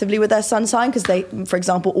identify massively with their sun sign, because they, for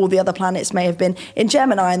example, all the other planets may have been in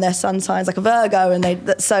Gemini and their sun sign's like a Virgo,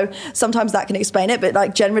 and so sometimes that can explain it. But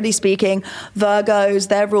like generally speaking, Virgos,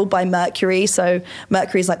 they're ruled by Mercury. So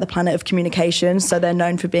Mercury is like the planet of communication. So they're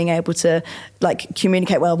known for being able to like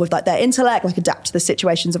communicate well with like their intellect, like adapt to the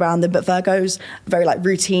situations around them. But Virgos are very like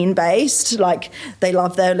routine based. Like they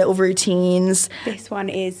love their little routines. This one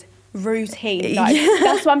is routine. Like,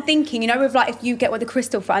 that's what I'm thinking. You know, with like if you get with the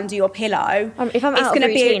crystal for under your pillow, if I'm out of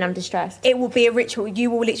routine, I'm distressed. It will be a ritual. You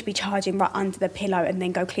will literally be charging right under the pillow and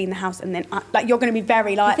then go clean the house, and then like you're going to be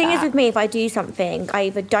very like. The thing is with me, if I do something, I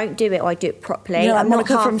either don't do it or I do it properly. Like I'm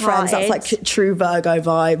Monica not from Friends. That's like true Virgo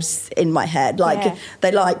vibes in my head. Like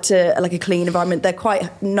they like to like a clean environment. They're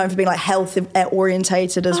quite known for being like health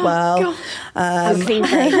orientated as well. Clean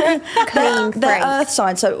free. They're earth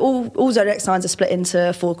signs, so all zodiac signs are split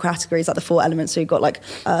into 4 categories, like the 4 elements. So you've got like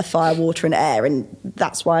earth, fire, water, and air, and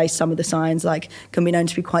that's why some of the signs like can be known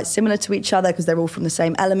to be quite similar to each other because they're all from the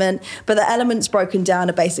same element. But the elements broken down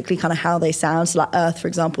are basically kind of how they sound. So like earth, for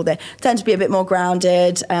example, they tend to be a bit more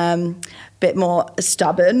grounded. Bit more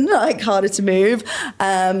stubborn, like harder to move.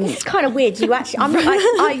 It's kind of weird. You actually, I'm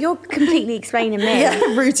like, you're completely explaining me. Yeah,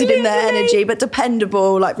 rooted in their energy, but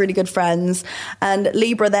dependable, like really good friends. And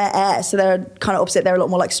Libra, they're air, so they're kind of opposite. They're a lot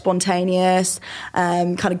more like spontaneous,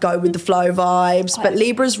 kind of go with the flow vibes. But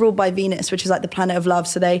Libra's ruled by Venus, which is like the planet of love,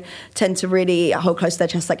 so they tend to really hold close to their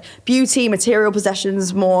chest, like beauty, material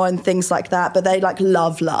possessions more, and things like that. But they like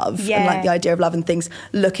love, and like the idea of love and things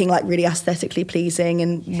looking like really aesthetically pleasing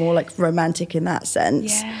and more like romantic in that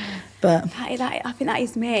sense. But I think that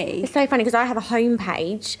is me. It's so funny because I have a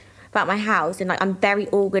homepage about my house and like I'm very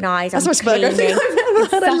organised. That's I'm most Virgo thing I've ever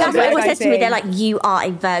heard. That's what everyone says to me. They're like, you are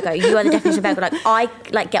a Virgo. You are the definition of Virgo. Like I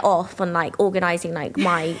like get off on like organising like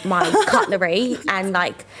my cutlery and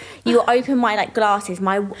like you open my like glasses.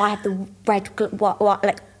 I have the red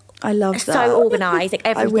like. I love that. So organised, like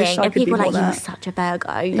everything. I wish I and could people be are like, more you're that. such a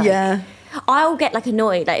Virgo. Like, I'll get like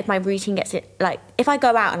annoyed like if my routine gets it like if I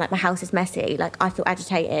go out and like my house is messy, like I feel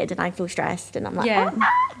agitated and I feel stressed and I'm like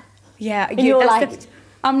you're like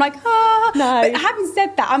I'm like no. But having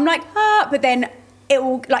said that, I'm like but then it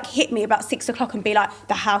will like hit me about 6 o'clock and be like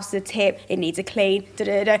the house is a tip, it needs a clean,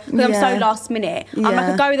 because I'm so last minute. I'm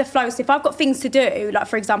like a go with the flow. So if I've got things to do, like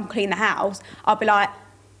for example clean the house, I'll be like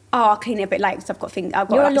I'll clean it a bit late because I've got things.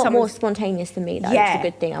 You're a lot more spontaneous than me, though. It's a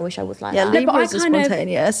good thing. I wish I was like that. Libras are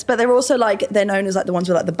spontaneous, but they're also like they're known as like the ones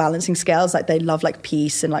with like the balancing scales. Like they love like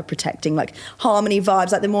peace and like protecting like harmony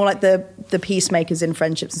vibes. Like they're more like the peacemakers in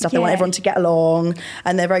friendships and stuff. They want everyone to get along,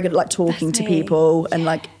 and they're very good at like talking to people and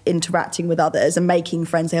like interacting with others and making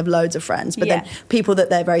friends. They have loads of friends, but then people that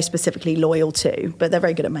they're very specifically loyal to. But they're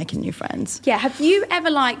very good at making new friends. Yeah. Have you ever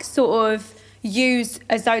like sort of use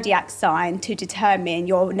a zodiac sign to determine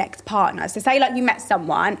your next partner? So say like you met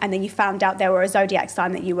someone and then you found out they were a zodiac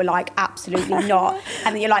sign that you were like absolutely not,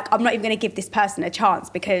 and then you're like I'm not even going to give this person a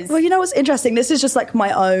chance because well, you know what's interesting, this is just like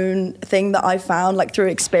my own thing that I found like through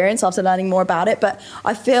experience after learning more about it, but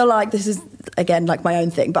I feel like this is again like my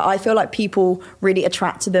own thing, but I feel like people really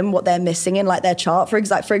attract to them what they're missing in like their chart. For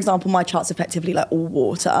example, my chart's effectively like all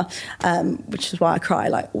water, which is why I cry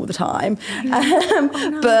like all the time.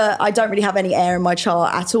 But I don't really have any air in my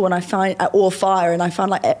chart at all, and I find or fire, and I found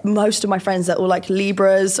like most of my friends are all like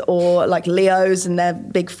Libras or like Leos, and they're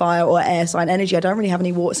big fire or air sign energy. I don't really have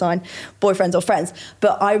any water sign boyfriends or friends,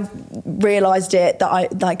 but I realised it that I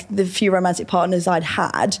like the few romantic partners I'd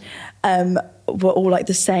had were all like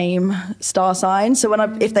the same star sign. So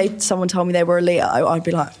when if someone told me they were a Leo, I'd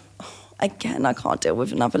be like, again, I can't deal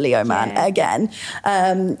with another Leo man again.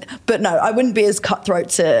 But no, I wouldn't be as cutthroat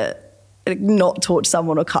to not talk to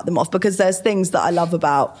someone or cut them off, because there's things that I love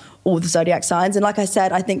about all the zodiac signs. And like I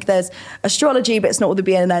said, I think there's astrology, but it's not all the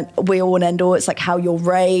be all and end all. It's like how you're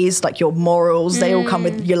raised, like your morals, they all come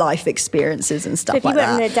with your life experiences and stuff like that. So if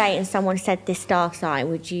you went on a date and someone said this star sign,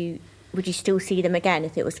 would you still see them again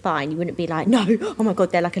if it was fine? You wouldn't be like, no, oh my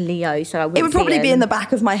God, they're like a Leo, so I wouldn't. It would probably be in the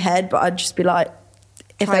back of my head, but I'd just be like,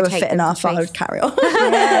 if they were fit enough, I would carry on.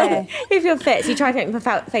 If you're fit, so you try to take them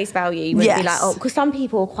for face value, you wouldn't be like, oh, because some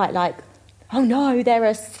people are quite like, oh no, there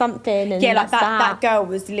is something. And like that girl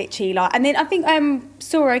was literally like, and then I think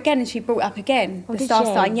saw her again and she brought up again the star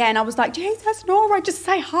sign. Yeah, and I was like, jeez, that's Nora, just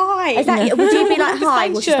say hi. Is that, would you be like, hi,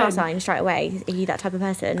 what's your star sign straight away? Are you that type of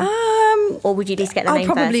person? Or would you at least get the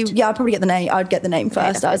name first? Yeah, I'd probably get the name. I'd get the name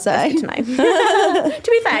first, I'd say. To know.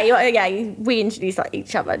 To be fair, we introduced like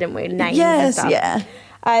each other, didn't we? Names and stuff. Yeah.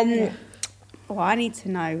 Well, I need to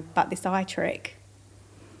know about this eye trick.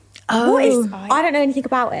 What is? I don't know anything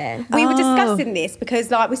about it. We were discussing this because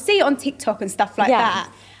like we see it on TikTok and stuff like that,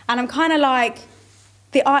 and I'm kind of like,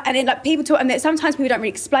 The eye, and then like people talk, and then sometimes people don't really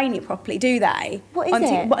explain it properly, do they? What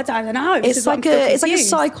is it? What, I don't know. It's like a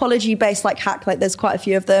psychology based like hack. Like there's quite a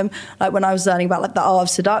few of them. Like when I was learning about like the art of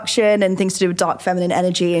seduction and things to do with dark feminine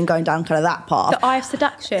energy and going down kind of that path. The eye of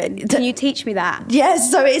seduction. Can you teach me that?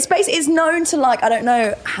 Yes. So it's basically, it's known to like, I don't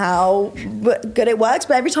know how good it works,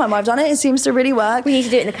 but every time I've done it, it seems to really work. We need to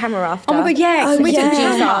do it in the camera after. Oh my God, yeah. Oh, We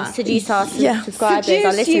yeah. Seduce our Yeah. subscribers, Seduce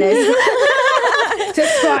our listeners.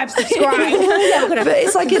 subscribe. But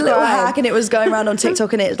it's like a little hack, and it was going around on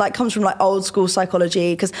TikTok, and it like comes from like old school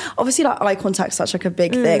psychology, because obviously like eye contact is such like a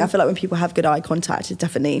big thing. I feel like when people have good eye contact, it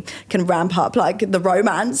definitely can ramp up like the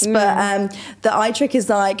romance. But the eye trick is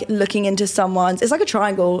like looking into someone's, it's like a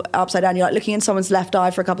triangle upside down. You're like looking in someone's left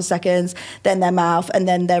eye for a couple of seconds, then their mouth, and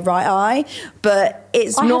then their right eye. But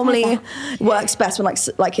it's normally works best when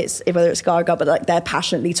like it's, whether it's guy or girl, but like they're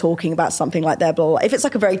passionately talking about something, like they're blah. If it's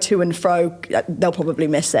like a very to and fro, they'll probably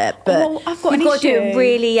miss it. But I've got You've an got to do issue. it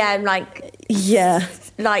really like yeah.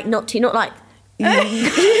 like not like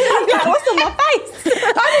What's on my face?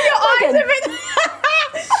 I knew your eyes are meant.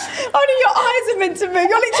 I knew your eyes are meant to move.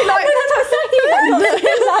 You're literally like.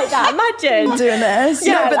 like that. Imagine. Doing this.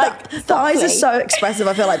 Yeah, But like, the eyes are softly. so expressive.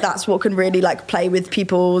 I feel like that's what can really like play with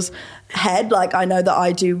people's head. Like I know that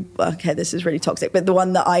I do, okay, this is really toxic, but the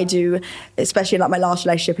one that I do, especially in like my last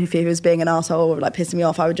relationship, if he was being an asshole or like pissing me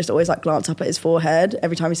off, I would just always like glance up at his forehead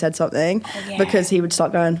every time he said something, because he would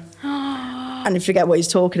start going and forget what he's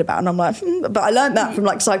talking about, and I'm like, but I learned that from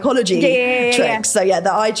like psychology tricks. Yeah. So yeah,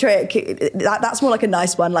 the eye trick, that's more like a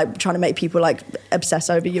nice one, like trying to make people like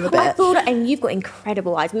obsess over you a bit. I feel like, and you've got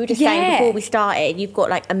incredible eyes. We were just saying before we started, you've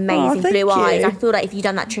got like amazing thank blue eyes. you. I feel like if you'd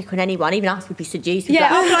done that trick on anyone, even us would be seduced. Yeah,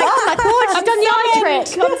 Like, I'm like, oh my God, she's done the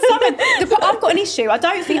eye trick. I've got an issue. I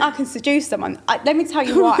don't think I can seduce someone. Let me tell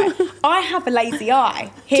you why. I have a lazy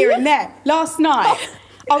eye here and there. Last night,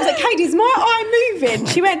 I was like, Katie, is my eye moving?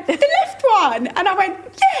 She went, the left one. And I went,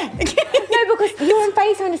 yeah. No, because you were on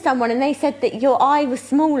FaceTime to someone and they said that your eye was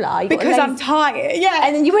smaller. Because I'm tired. Yeah.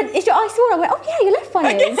 And then you went, is your eye smaller? I went, oh yeah, your left one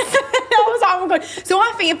is. I was like, oh my God. So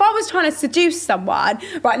I think if I was trying to seduce someone,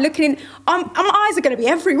 right, looking in, my eyes are going to be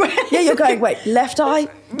everywhere. Yeah, you're going, wait, left eye,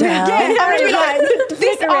 down. Yeah, I'm going to be like,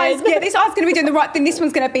 this eye's going to be doing the right thing, this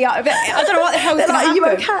one's going to be out of it. I don't know what the hell is going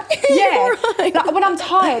to happen. Are you okay? Yeah. Right. Like, when I'm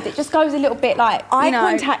tired, it just goes a little bit like, Eye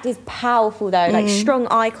contact is powerful though, like strong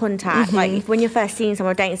eye contact. Like when you're first seeing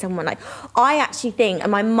someone or dating someone, like I actually think,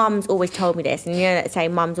 and my mum's always told me this, and you know, let's say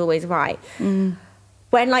mum's always right.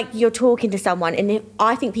 When like you're talking to someone, and if,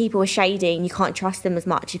 I think people are shady and you can't trust them as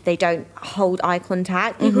much if they don't hold eye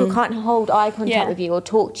contact. People who can't hold eye contact with you or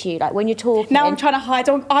talk to you, like when you're talking. now I'm trying to hide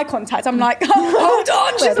eye contact. I'm like, hold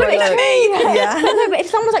on, she's looking at me. Yeah. No, but if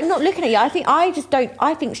someone's like not looking at you,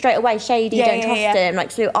 I think straight away shady, don't trust them.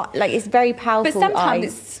 Like so, like it's very powerful. But sometimes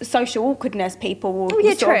it's social awkwardness. People will. yeah,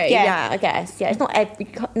 sort true. of, Yeah, I guess. Yeah,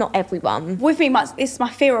 it's not everyone. With me, it's my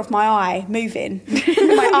fear of my eye moving.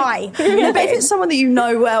 My eye. Yeah, but if it's someone that you know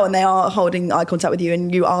well and they are holding eye contact with you,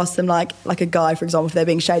 and you ask them like a guy, for example, if they're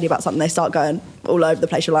being shady about something, they start going all over the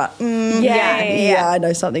place. You're like, yeah, I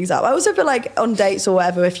know something's up. I also feel like on dates or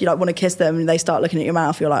whatever, if you like want to kiss them and they start looking at your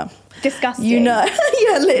mouth, you're like, disgusting. you know,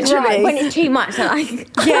 yeah, literally. Right, when it's too much, they're like,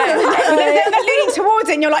 they're leaning towards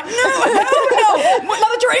it, and you're like, no,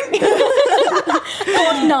 another drink.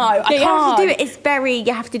 God, no, I you have can't. to do it.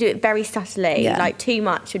 You have to do it very subtly. Yeah. Like too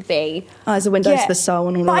much would be. Eyes are windows to the soul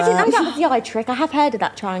and all But I of didn't know that. that was the eye trick. I have heard of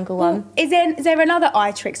that triangle one. Is there another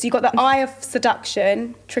eye trick? So you got the eye of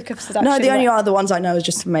seduction, trick of seduction. No, the only other ones I know is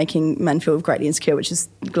just making men feel greatly insecure, which is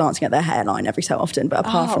glancing at their hairline every so often. But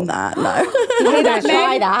apart from that, no. I'm gonna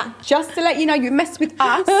try that. Just to let you know, you mess with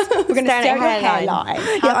us, we're going to Stare stare at at your hairline.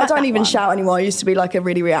 hairline. Yeah, I don't even shout anymore. I used to be like a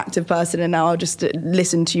really reactive person, and now I'll just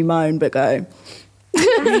listen to you moan, but go.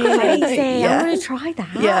 Amazing. Yeah. I'm going to try that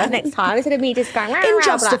Yeah. next time instead of me just going. In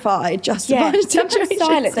justified Yeah, sometimes situations.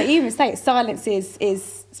 silence. Like you even say it. Silence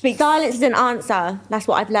is speaks. Silence is an answer. That's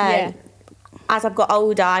what I've learned. Yeah. As I've got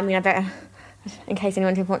older, I mean, in case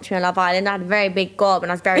anyone didn't watch me on Love Island, I had a very big gob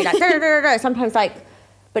and I was very like, sometimes like,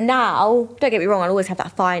 but now, don't get me wrong, I'll always have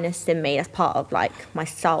that fineness in me. That's part of like my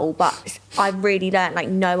soul. But I've really learned like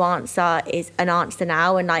no answer is an answer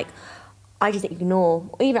now. And like, I just ignore.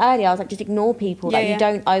 Even earlier, I was like, just ignore people. Like, you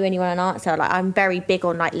don't owe anyone an answer. Like, I'm very big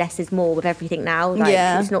on like less is more with everything now. Like,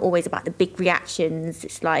 it's not always about the big reactions.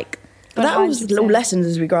 It's like, But that was 100%. little lessons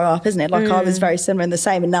as we grow up, isn't it? Like I was very similar and the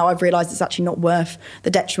same, and now I've realised it's actually not worth the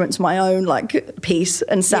detriment to my own like peace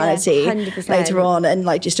and sanity 100%. later on, and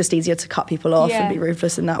like it's just easier to cut people off Yeah. and be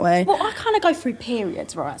ruthless in that way. Well, I kind of go through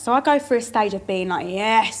periods, right? So I go through a stage of being like,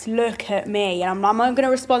 yes, look at me, and I'm going to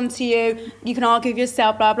respond to you. You can argue with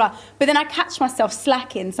yourself, blah, blah. But then I catch myself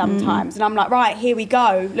slacking sometimes, and I'm like, right, here we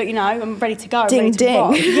go. Look, you know, I'm ready to go. I'm Ding, ready to ding.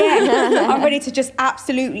 rock. Yeah, I'm ready to just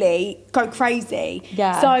absolutely go crazy.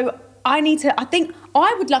 Yeah. So I think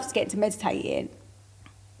I would love to get into meditating.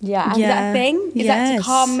 Yeah. Is that a thing? Is that Yes. to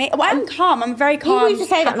calm me? Well, I'm calm. I'm a very calm. People used to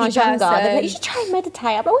say that when I was younger. happy They'd be like, person. you should try and meditate.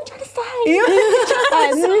 I'm like, what are you trying to say?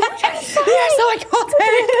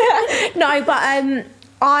 No, but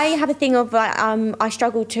I have a thing of like I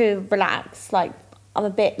struggle to relax. Like I'm a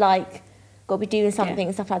bit like got to be doing something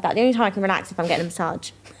and stuff like that. The only time I can relax is if I'm getting a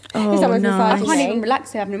massage. Oh, if someone's no. I massaging can't me. even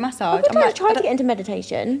relax having a massage. I'm like, trying to get into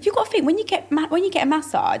meditation. You've got to think when you get a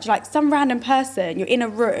massage, like some random person, you're in a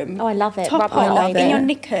room. Oh, I love it. Top Rub off, my love in it. your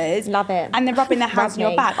knickers. Love it. And they're rubbing their hands on Rub your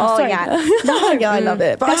me. back. I'm Oh, sorry. yeah. No, yeah, I love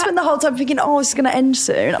it. But I spend the whole time thinking, oh, it's going to end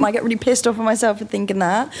soon. And I get really pissed off with myself for thinking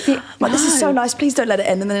that. I'm like, this is so nice. Please don't let it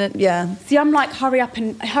end. And then, yeah. See, I'm like, hurry up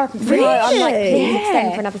and finish. Really? I'm like, please Yeah.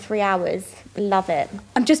 extend for another 3 hours. Love it.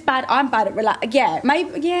 I'm just bad. I'm bad at relax. Yeah,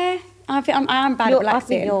 maybe. Yeah, I think I am bad at I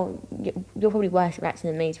think relaxing. you're probably worse at relaxing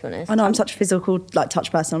than me, to be honest. I know I'm such a physical like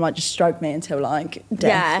touch person. I'm like, just stroke me until like death.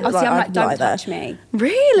 Yeah. Oh, see, I'm I like, could don't lie there. touch me.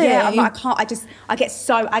 Really? Yeah, I'm like, I can't. I get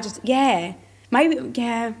so. Yeah. Maybe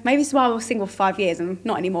it's why I was single for 5 years and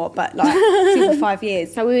not anymore, but like single for 5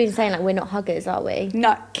 years. So we were saying like we're not huggers, are we?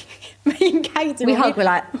 No, me and Kate. We hug. We're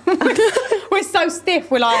like, we're so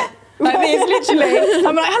stiff. We're like this, literally.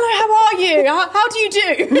 I'm like, hello, how are you? How do you do?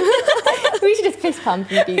 we should just fist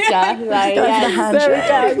pump in the future. Like, Go for the yeah.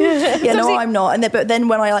 handshake. Yeah, no, I'm not. But then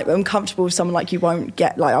when I'm comfortable with someone, like I won't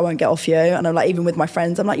get off you. And I'm like, even with my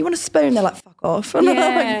friends, I'm like, you want a spoon? They're like, fuck off. And I'm Yeah.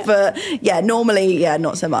 like, but yeah, normally, yeah,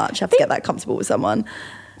 not so much. I have to get that comfortable with someone.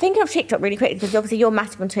 Thinking of TikTok really quickly, because obviously you're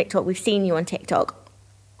massive on TikTok. We've seen you on TikTok.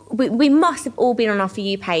 We must have all been on our For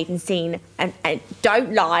You page and seen, and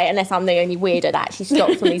don't lie unless I'm the only weirdo that actually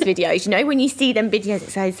stops on these videos. You know, when you see them videos, it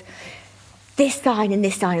says, this sign and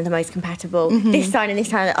this sign are the most compatible. This sign and this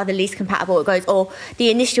sign are the least compatible. It goes, or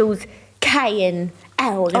the initials K and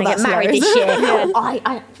L are going to get that's married hilarious. this year.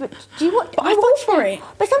 But do you want? I fall for it.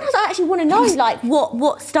 But sometimes I actually want to know, like,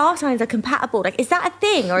 what star signs are compatible. Like, is that a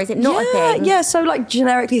thing or is it not a thing? Yeah, so like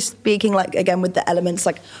generically speaking, like again with the elements,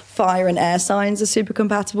 like fire and air signs are super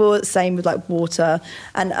compatible. Same with like water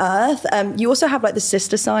and earth. You also have like the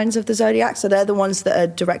sister signs of the zodiac, so they're the ones that are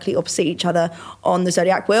directly opposite each other on the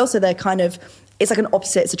zodiac wheel. So they're kind of, it's like an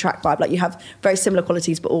opposites attract vibe. Like you have very similar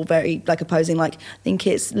qualities, but all very like opposing. Like I think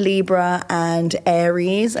it's Libra and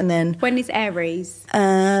Aries, and then When is Aries?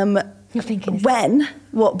 You're thinking, when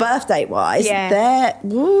what birth date wise? Yeah.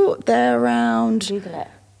 They're around Google it.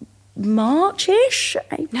 March-ish.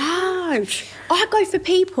 No, I go for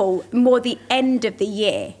people more the end of the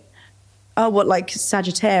year. Oh, what, like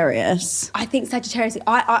Sagittarius? I think Sagittarius.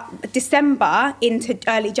 December into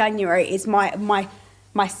early January is my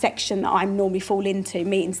section that I normally fall into,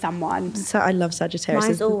 meeting someone. So I love Sagittarius.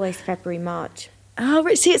 Mine's always February, March. Oh,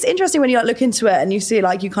 right. See, it's interesting when you like look into it and you see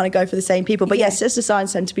like you kind of go for the same people. But yes, sister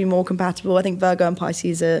signs tend to be more compatible. I think Virgo and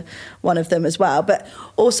Pisces are one of them as well. But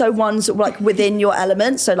also ones like within your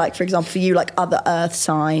element. So like, for example, for you, like other earth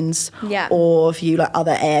signs. Yeah. Or for you, like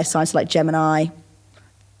other air signs, so like Gemini,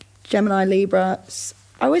 Libra.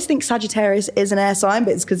 I always think Sagittarius is an air sign,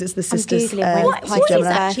 but it's because it's the sister's Googling when to Pisces Gemini.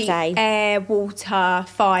 birthday. Actually, air, water,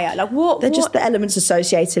 fire. Like what? They're just the elements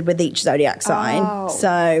associated with each zodiac sign. Oh.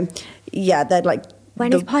 So, yeah, they're like...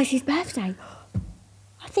 When is Pisces' birthday?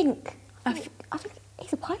 I think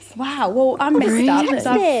he's a Pisces. Wow. Well, I'm messed up. Text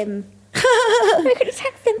So I've- him. We could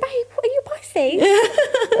text him, babe. What are you Pisces?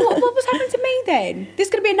 what was happening to me then? This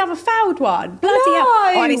is going to be another failed one. Bloody hell.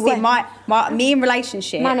 No. Honestly, me in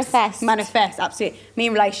relationships. Manifest. Absolutely. Me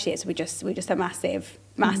in relationships, we just a massive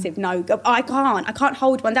no. I can't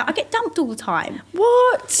hold one down. I get dumped all the time.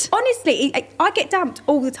 What? Honestly, I get dumped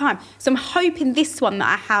all the time. So I'm hoping this one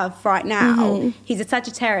that I have right now, he's a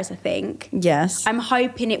Sagittarius, I think. Yes. I'm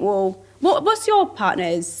hoping it will... What's your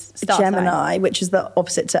partner's star sign? Gemini, which is the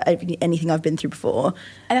opposite to anything I've been through before.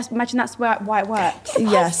 And imagine that's why it works.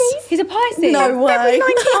 Yes. He's a Pisces. No way. February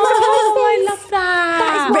 19th. Oh, I love that.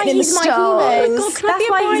 That is why Written in the he's my stars. human. God, can I be That's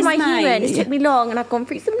a why he's my bridesmaid? human. It's took me long and I've gone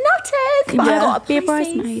through some nutters. But I got a Be a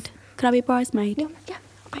Pisces. bridesmaid. Could I be a bridesmaid? Yeah,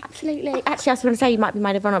 absolutely. Actually, I was going to say you might be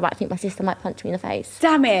maid of honour, but I think my sister might punch me in the face.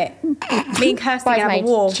 Damn it. Me and Kirsty are going to have a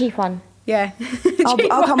war. Chief one. Yeah.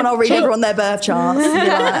 I'll come and I'll read everyone their birth charts. And be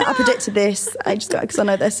like, I predicted this because I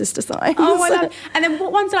know their sister signs. Oh, I love it. And then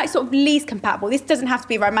what ones are like sort of least compatible? This doesn't have to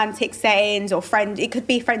be romantic settings or friend. It could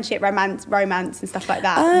be friendship, romance and stuff like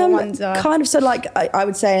that. What ones are kind of so like I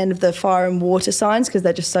would say end of the fire and water signs because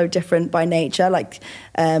they're just so different by nature. Like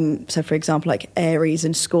so for example, like Aries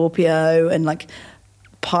and Scorpio and like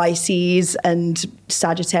Pisces and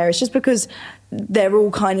Sagittarius, just because they're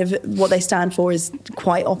all kind of what they stand for is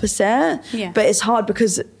quite opposite. Yeah. But it's hard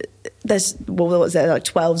because there's what's there, like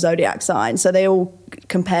 12 zodiac signs, so they all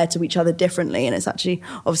compare to each other differently, and it's actually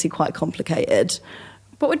obviously quite complicated.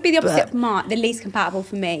 What would be the opposite of Mars, the least compatible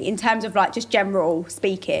for me in terms of like just general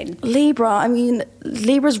speaking? Libra, I mean,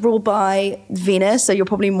 Libra's ruled by Venus, so you're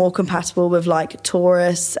probably more compatible with like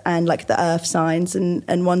Taurus and like the earth signs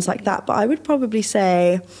and ones like that. But I would probably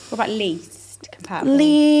say... What about least compatible?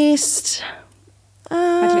 Least...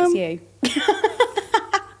 Imagine it's you.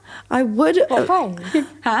 I would... What friends?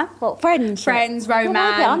 Huh? What friends? Friends,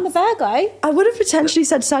 romance. I'm the Virgo. I would have potentially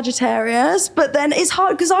said Sagittarius, but then it's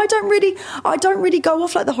hard because I don't really go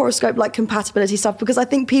off like the horoscope like compatibility stuff because I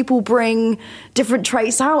think people bring different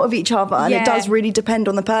traits out of each other and it does really depend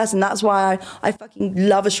on the person. That's why I fucking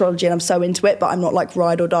love astrology and I'm so into it, but I'm not like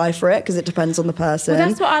ride or die for it because it depends on the person. Well,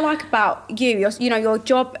 that's what I like about you. Your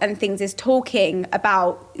job and things is talking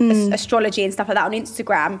about astrology and stuff like that on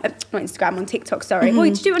Instagram. Not Instagram, on TikTok, sorry. Well,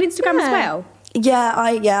 did you do it on Instagram as well?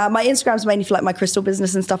 Yeah, my Instagram's mainly for like my crystal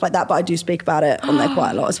business and stuff like that, but I do speak about it on there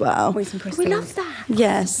quite a lot as well. We love that.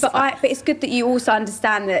 Yes. But it's good that you also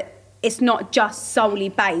understand that it's not just solely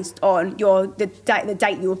based on the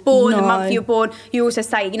date you were born, the month you were born. You also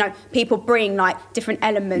say, people bring like different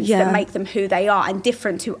elements that make them who they are and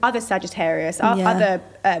different to other Sagittarius, other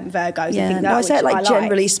Virgos. Yeah. And things I say it like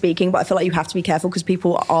generally like. speaking, but I feel like you have to be careful because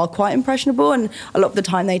people are quite impressionable and a lot of the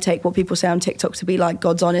time they take what people say on TikTok to be like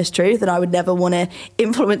God's honest truth, and I would never want to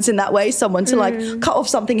influence in that way someone to like cut off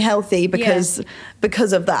something healthy because of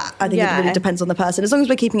that. I think it really depends on the person. As long as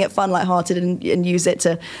we're keeping it fun, lighthearted and use it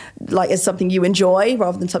to like as something you enjoy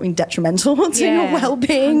rather than something detrimental to your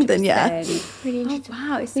well-being, 100%. then Really interesting.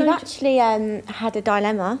 Oh, wow, it's We've so actually had a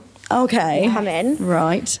dilemma Okay. come in.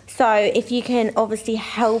 Right. So if you can obviously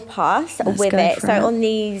help us with go it. for So it. on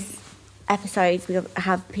these episodes, we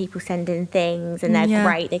have people send in things and they're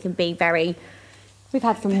great. They can be very... We've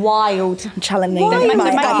had some wild... Challenging. Wild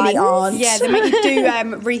My agony ones. aunt. Yeah, they make you do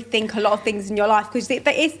rethink a lot of things in your life because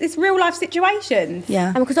it's real life situations.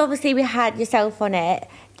 Yeah. And because obviously we had yourself on it,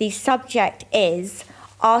 the subject is...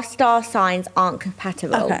 Our star signs aren't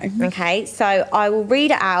compatible. Okay, so I will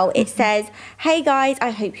read it out. It says, "Hey guys,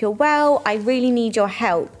 I hope you're well. I really need your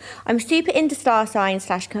help. I'm super into star signs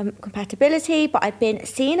 / compatibility, but I've been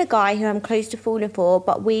seeing a guy who I'm close to falling for,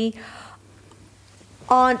 but we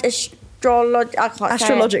aren't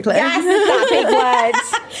astrologically. Yes, that big word.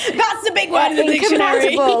 That's the big word in the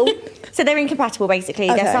dictionary. Incompatible. So they're incompatible,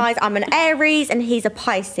 basically. Okay. Their signs, I'm an Aries and he's a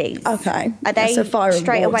Pisces. Okay. Are they So fire and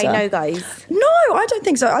straight away water. no-goes? No, I don't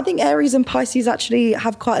think so. I think Aries and Pisces actually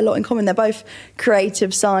have quite a lot in common. They're both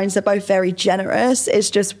creative signs. They're both very generous. It's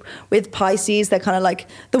just with Pisces, they're kind of like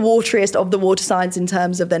the wateriest of the water signs in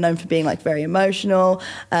terms of they're known for being like very emotional,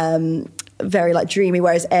 very like dreamy,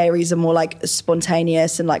 whereas Aries are more like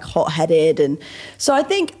spontaneous and like hot-headed. And so I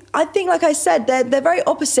think like I said, they're very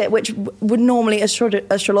opposite, which would normally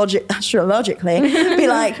astrologically be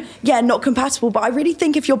like, not compatible. But I really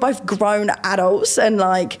think if you're both grown adults and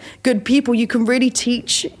like good people, you can really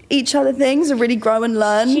teach each other things and really grow and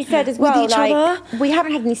learn. She said as well, with each other. we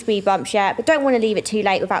haven't had any speed bumps yet, but don't want to leave it too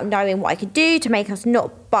late without knowing what I could do to make us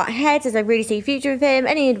not butt heads, as I really see a future with him.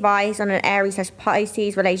 Any advice on an Aries /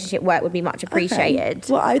 Pisces relationship work would be much appreciated.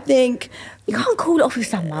 Okay. Well, I think You can't call it off with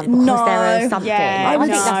someone because there is something. Yeah, I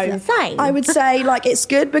think no. that's insane. I would say like it's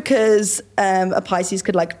good because a Pisces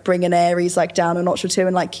could like bring an Aries like down a notch or two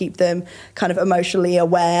and like keep them kind of emotionally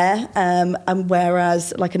aware, and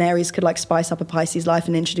whereas like an Aries could like spice up a Pisces life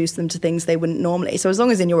and introduce them to things they wouldn't normally. So as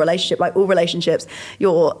long as in your relationship, like all relationships,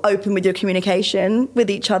 you're open with your communication with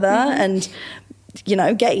each other and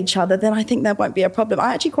get each other, then I think there won't be a problem.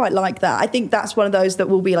 I actually quite like that. I think that's one of those that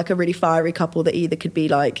will be like a really fiery couple that either could be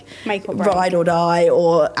like Make or break. ride or die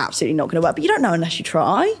or absolutely not going to work. But you don't know unless you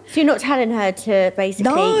try. So you're not telling her to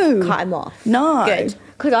basically No. cut him off? No. Good.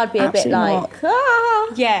 Because I'd be a bit Absolutely like,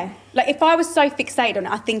 not. Yeah. Like, if I was so fixated on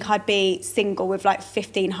it, I think I'd be single with like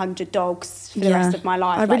 1,500 dogs for the rest of my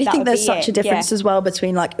life. I really think there's such a difference Yeah. as well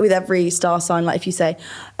between, like, with every star sign. Like, if you say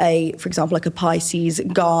for example, like a Pisces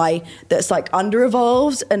guy that's like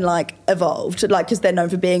under-evolved and like evolved, like, because they're known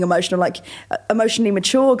for being emotional, like emotionally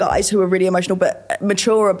mature guys who are really emotional but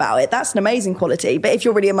mature about it, that's an amazing quality. But if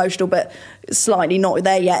you're really emotional but slightly not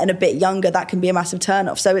there yet and a bit younger, that can be a massive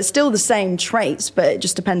turn-off. So it's still the same traits, but it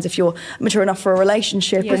just depends if you're mature enough for a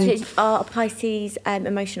relationship. Yeah. And Are Pisces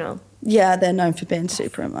emotional? yeah, they're known for being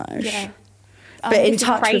super emotional. Yeah. But in this is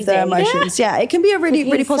touch with crazy. their emotions. Yeah, it can be a really,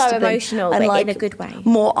 He's really so positive thing. emotional, and but like in a good way.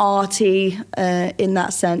 more arty in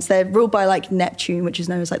that sense. They're ruled by like Neptune, which is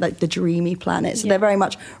known as like the dreamy planet. So they're very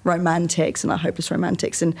much romantics and like hopeless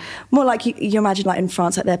romantics, and more like you imagine like in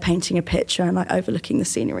France, like they're painting a picture and like overlooking the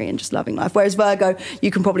scenery and just loving life. Whereas Virgo, you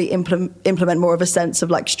can probably implement more of a sense of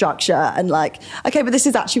like structure and like, okay, but this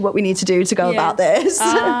is actually what we need to do to go about this.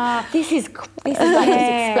 This is crazy.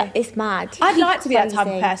 Like, it's mad. I'd like to be that type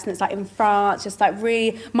of Crazy. person that's like in France, just like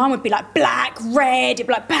really. Mine would be like black, red. It'd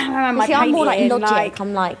be like bam, bam, bam. See, I'm more like painting, logic.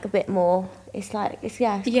 I'm like a bit more. It's like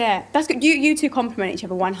yeah. Yeah, that's good. You two complement each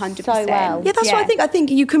other 100%. So well. Yeah, that's what I think. I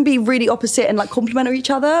think you can be really opposite and like complement each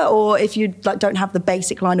other, or if you like don't have the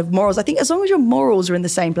basic line of morals. I think as long as your morals are in the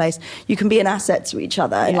same place, you can be an asset to each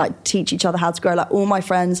other and like teach each other how to grow. Like all my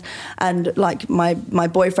friends and like my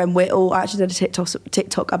boyfriend, we're all, I actually did a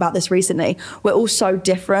TikTok about this recently. We're all so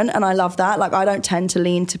different, and I love that. Like I don't tend to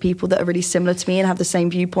lean to people that are really similar to me and have the same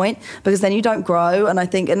viewpoint, because then you don't grow. And I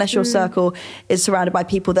think unless your circle is surrounded by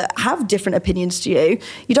people that have different opinions to you,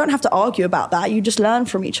 you don't have to argue about that. You just learn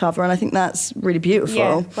from each other, and I think that's really beautiful.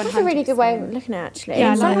 Yeah, That's a really good way of looking at it, actually. Yeah,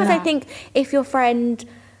 I And like sometimes that. I think if your friend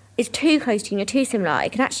is too close to you and you're too similar,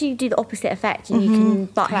 it can actually do the opposite effect and you can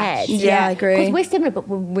butt heads. Yeah, I agree. Because we're similar, but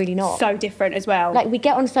we're really not. So different as well. Like, we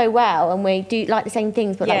get on so well and we do like the same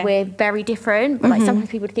things, but like Yeah. we're very different. But like sometimes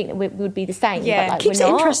people think that we would be the same, Yeah. but like Keeps we're it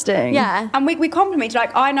not. interesting. Yeah. And we complement.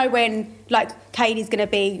 Like, I know when like Katie's going to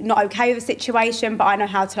be not okay with a situation, but I know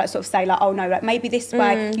how to like sort of say like, oh no, like maybe this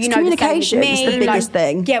way. You know, communication the same is with the me. biggest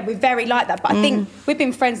thing. Yeah, we're very like that. But I think we've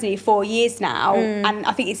been friends nearly 4 years now, and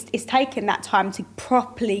I think it's taken that time to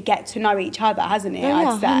properly get to know each other, hasn't it?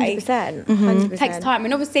 I'd say 100%. 100%. it takes time.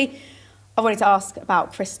 And obviously, I wanted to ask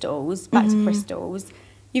about crystals. Back to crystals.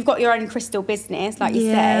 You've got your own crystal business, like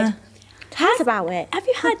you said. Tell us about it. Have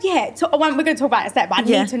you had, we're going to talk about it in a sec, but I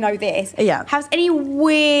Yeah. need to know this. Yeah. Has any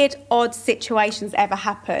weird, odd situations ever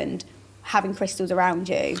happened having crystals around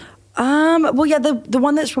you? Well, yeah, the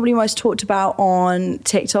one that's probably most talked about on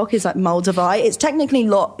TikTok is like moldavite. It's technically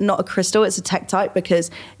not a crystal, it's a tektite, because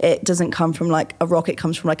it doesn't come from like a rock, it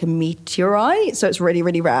comes from like a meteorite. So it's really,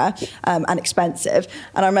 really rare and expensive.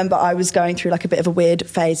 And I remember I was going through like a bit of a weird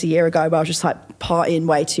phase a year ago where I was just like partying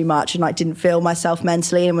way too much and like didn't feel myself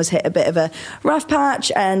mentally and was hit a bit of a rough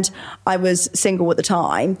patch. And I was single at the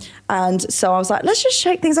time. And so I was like, let's just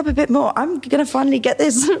shake things up a bit more. I'm going to finally get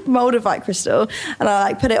this moldavite crystal. And I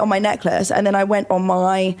like put it on my necklace, and then I went on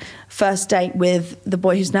my first date with the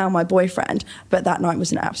boy who's now my boyfriend, but that night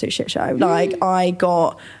was an absolute shit show. Like I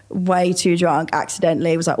got way too drunk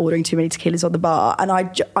accidentally, was like ordering too many tequilas on the bar, and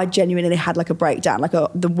I genuinely had like a breakdown, like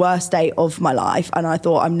the worst day of my life, and I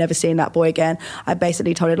thought I'm never seeing that boy again. I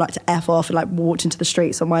basically told him like to F off and like walked into the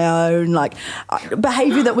streets on my own, like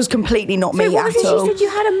behaviour that was completely not me What was at it? all. You said you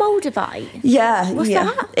had a moldavite. Yeah. What's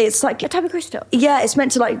that? It's like A type of crystal. yeah, it's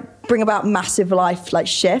meant to like bring about massive life like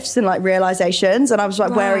shifts and like realizations, and I was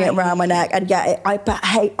like wearing it around my neck, and I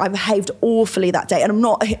behaved awfully that day, and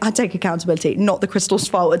I take accountability, not the crystal's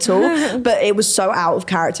fault at all, but it was so out of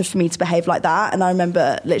character for me to behave like that. And I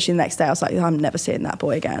remember literally the next day I was like, I'm never seeing that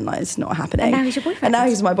boy again, like it's not happening. And now he's your boyfriend. And now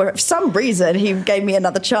he's my boyfriend. For some reason he gave me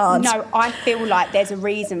another chance. No, I feel like there's a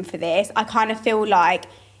reason for this. I kind of feel like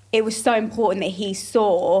it was so important that he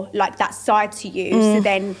saw like that side to you. So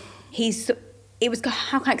then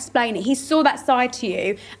how can I explain it? He saw that side to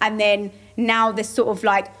you, and then now there's sort of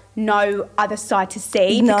like no other side to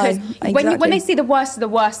see. No, because exactly. when they see the worst of the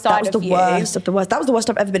worst side that was of the you. worst of the worst. That was the worst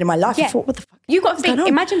I've ever been in my life. I Yeah. thought, what the fuck? You've got to What's think, going on?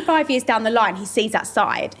 imagine 5 years down the line, he sees that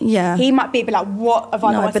side. Yeah. He might be like, what have I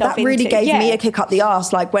got No, myself but that really into? gave Yeah. me a kick up the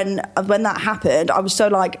arse. Like when that happened, I was so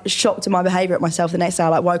like shocked at my behaviour at myself. The next day I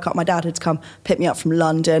like woke up, my dad had to come pick me up from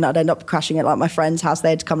London. I'd end up crashing at like my friend's house. They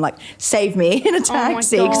had to come like save me in a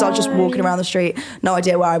taxi because I was just walking around the street, no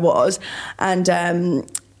idea where I was. And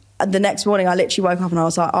the next morning I literally woke up and I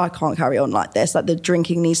was like, I can't carry on like this. Like the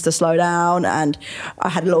drinking needs to slow down. And I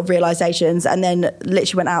had a lot of realizations, and then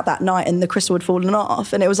literally went out that night and the crystal had fallen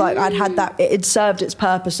off. And it was like I'd had that, it had served its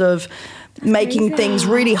purpose of making things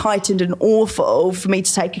really heightened and awful for me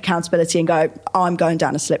to take accountability and go, I'm going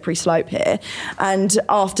down a slippery slope here. And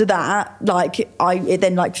after that, like, it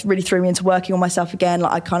then like really threw me into working on myself again.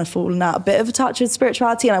 Like, I kind of fallen out a bit of a touch with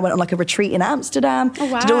spirituality, and I went on like a retreat in Amsterdam.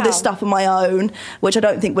 Oh, wow. Did all this stuff on my own, which I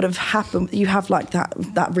don't think would have happened. You have like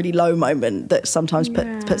that really low moment that sometimes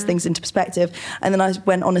puts things into perspective. And then I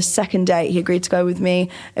went on a second date. He agreed to go with me.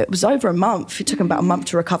 It was over a month. It took him about a month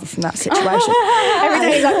to recover from that situation. Every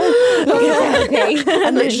day he's like, oh,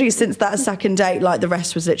 and literally since that second date, like the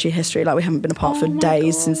rest was literally history. Like we haven't been apart for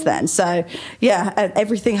days since then. So yeah,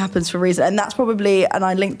 everything happens for a reason. And that's probably, and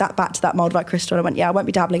I linked that back to that Moldavite crystal. And I went, yeah, I won't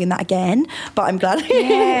be dabbling in that again, but I'm glad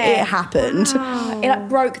it happened. It like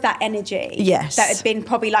broke that energy. Yes. That had been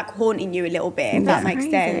probably like haunting you a little bit, if that makes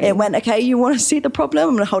sense. It went, okay, you want to see the problem?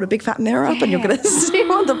 I'm going to hold a big fat mirror up and you're going to see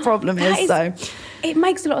what the problem is. So it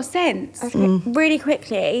makes a lot of sense. Really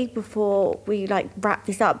quickly before we like wrap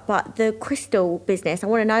this up, but the crystal business, I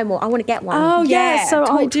want to know more. I want to get one. Oh yeah, so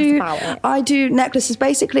Talk to us about it. I do necklaces.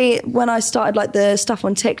 Basically, when I started like the stuff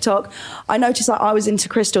on TikTok, I noticed that I was into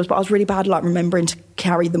crystals, but I was really bad at like remembering to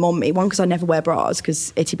carry them on me. One, because I never wear bras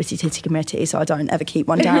because itty bitty titty committee, so I don't ever keep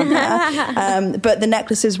one down there. But the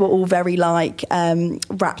necklaces were all very like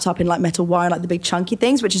wrapped up in like metal wire, like the big chunky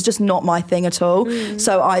things, which is just not my thing at all.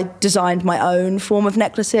 So I designed my own form of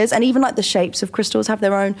necklaces, and even like the shapes of crystals have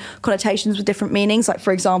their own connotations with different meanings. Like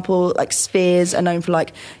for example, like spheres are known for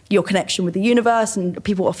like your connection with the universe, and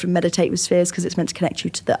people often meditate with spheres because it's meant to connect you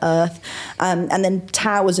to the earth. And then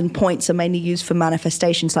towers and points are mainly used for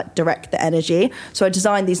manifestations, like direct the energy. So I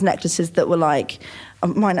designed these necklaces that were like,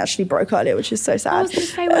 mine actually broke earlier, which is so sad. I was going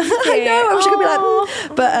to say, what is it? I know, I wish I could be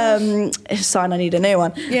like, but it's a sign I need a new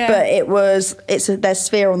one. Yeah. But there's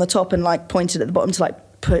sphere on the top and like pointed at the bottom to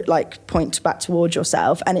like point back towards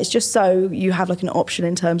yourself, and it's just so you have like an option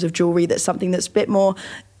in terms of jewelry that's something that's a bit more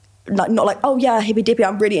like, not like, oh yeah, hippy dippy,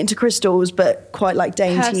 I'm really into crystals, but quite like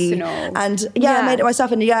dainty. Personal. And yeah, I made it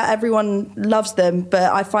myself, and yeah, everyone loves them, but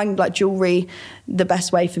I find like jewelry the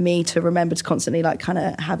best way for me to remember to constantly like kind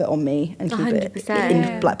of have it on me and keep 100%. it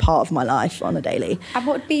in like part of my life on a daily. And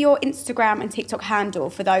what would be your Instagram and TikTok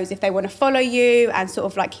handle for those if they want to follow you and sort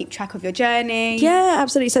of like keep track of your journey? Yeah,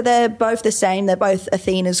 absolutely. So they're both the same. They're both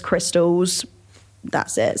Athena's Crystals.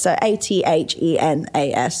 That's it. So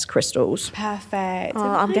ATHENAS Crystals. Perfect. Oh,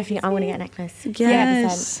 I want to get a necklace.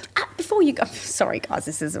 Yes. Before you go, sorry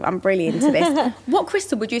guys, I'm really into this. What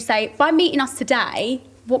crystal would you say, by meeting us today,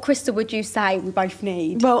 what crystal would you say we both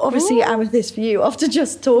need? Well, obviously amethyst for you after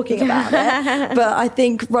just talking about it. But I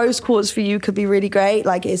think rose quartz for you could be really great.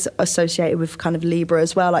 Like it's associated with kind of Libra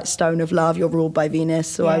as well, like stone of love, you're ruled by Venus.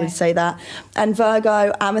 So I would say that. And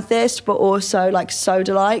Virgo, amethyst, but also like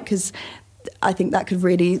sodalite, because I think that could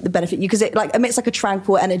really benefit you because it like emits like a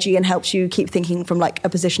tranquil energy and helps you keep thinking from like a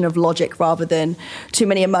position of logic rather than too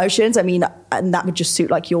many emotions. I mean, and that would just suit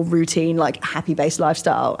like your routine, like happy based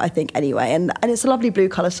lifestyle, I think anyway. And it's a lovely blue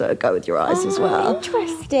colour, so it'll go with your eyes as well.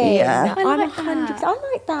 Interesting. Yeah. I like that.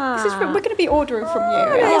 I like that. We're going to be ordering from you.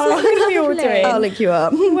 We're going to be ordering. I'll link you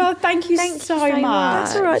up. Well, thank you so much.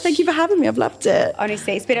 That's all right. Thank you for having me. I've loved it.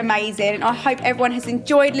 Honestly, it's been amazing. I hope everyone has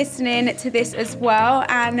enjoyed listening to this as well.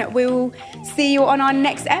 And we'll see you on our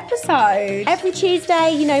next episode. Every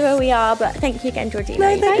Tuesday, you know where we are, but thank you again, Georgina.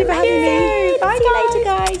 No, thank you for having me. Bye, See you later,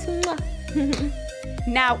 guys.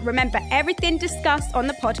 Now, remember, everything discussed on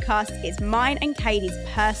the podcast is mine and Katie's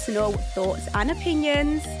personal thoughts and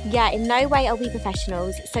opinions. Yeah, in no way are we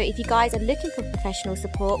professionals. So if you guys are looking for professional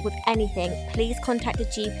support with anything, please contact a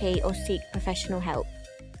GP or seek professional help.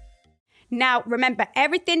 Now, remember,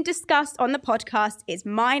 everything discussed on the podcast is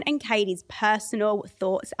mine and Katie's personal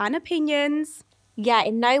thoughts and opinions. Yeah,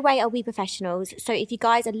 in no way are we professionals. So if you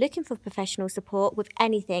guys are looking for professional support with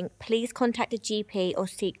anything, please contact a GP or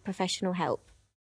seek professional help.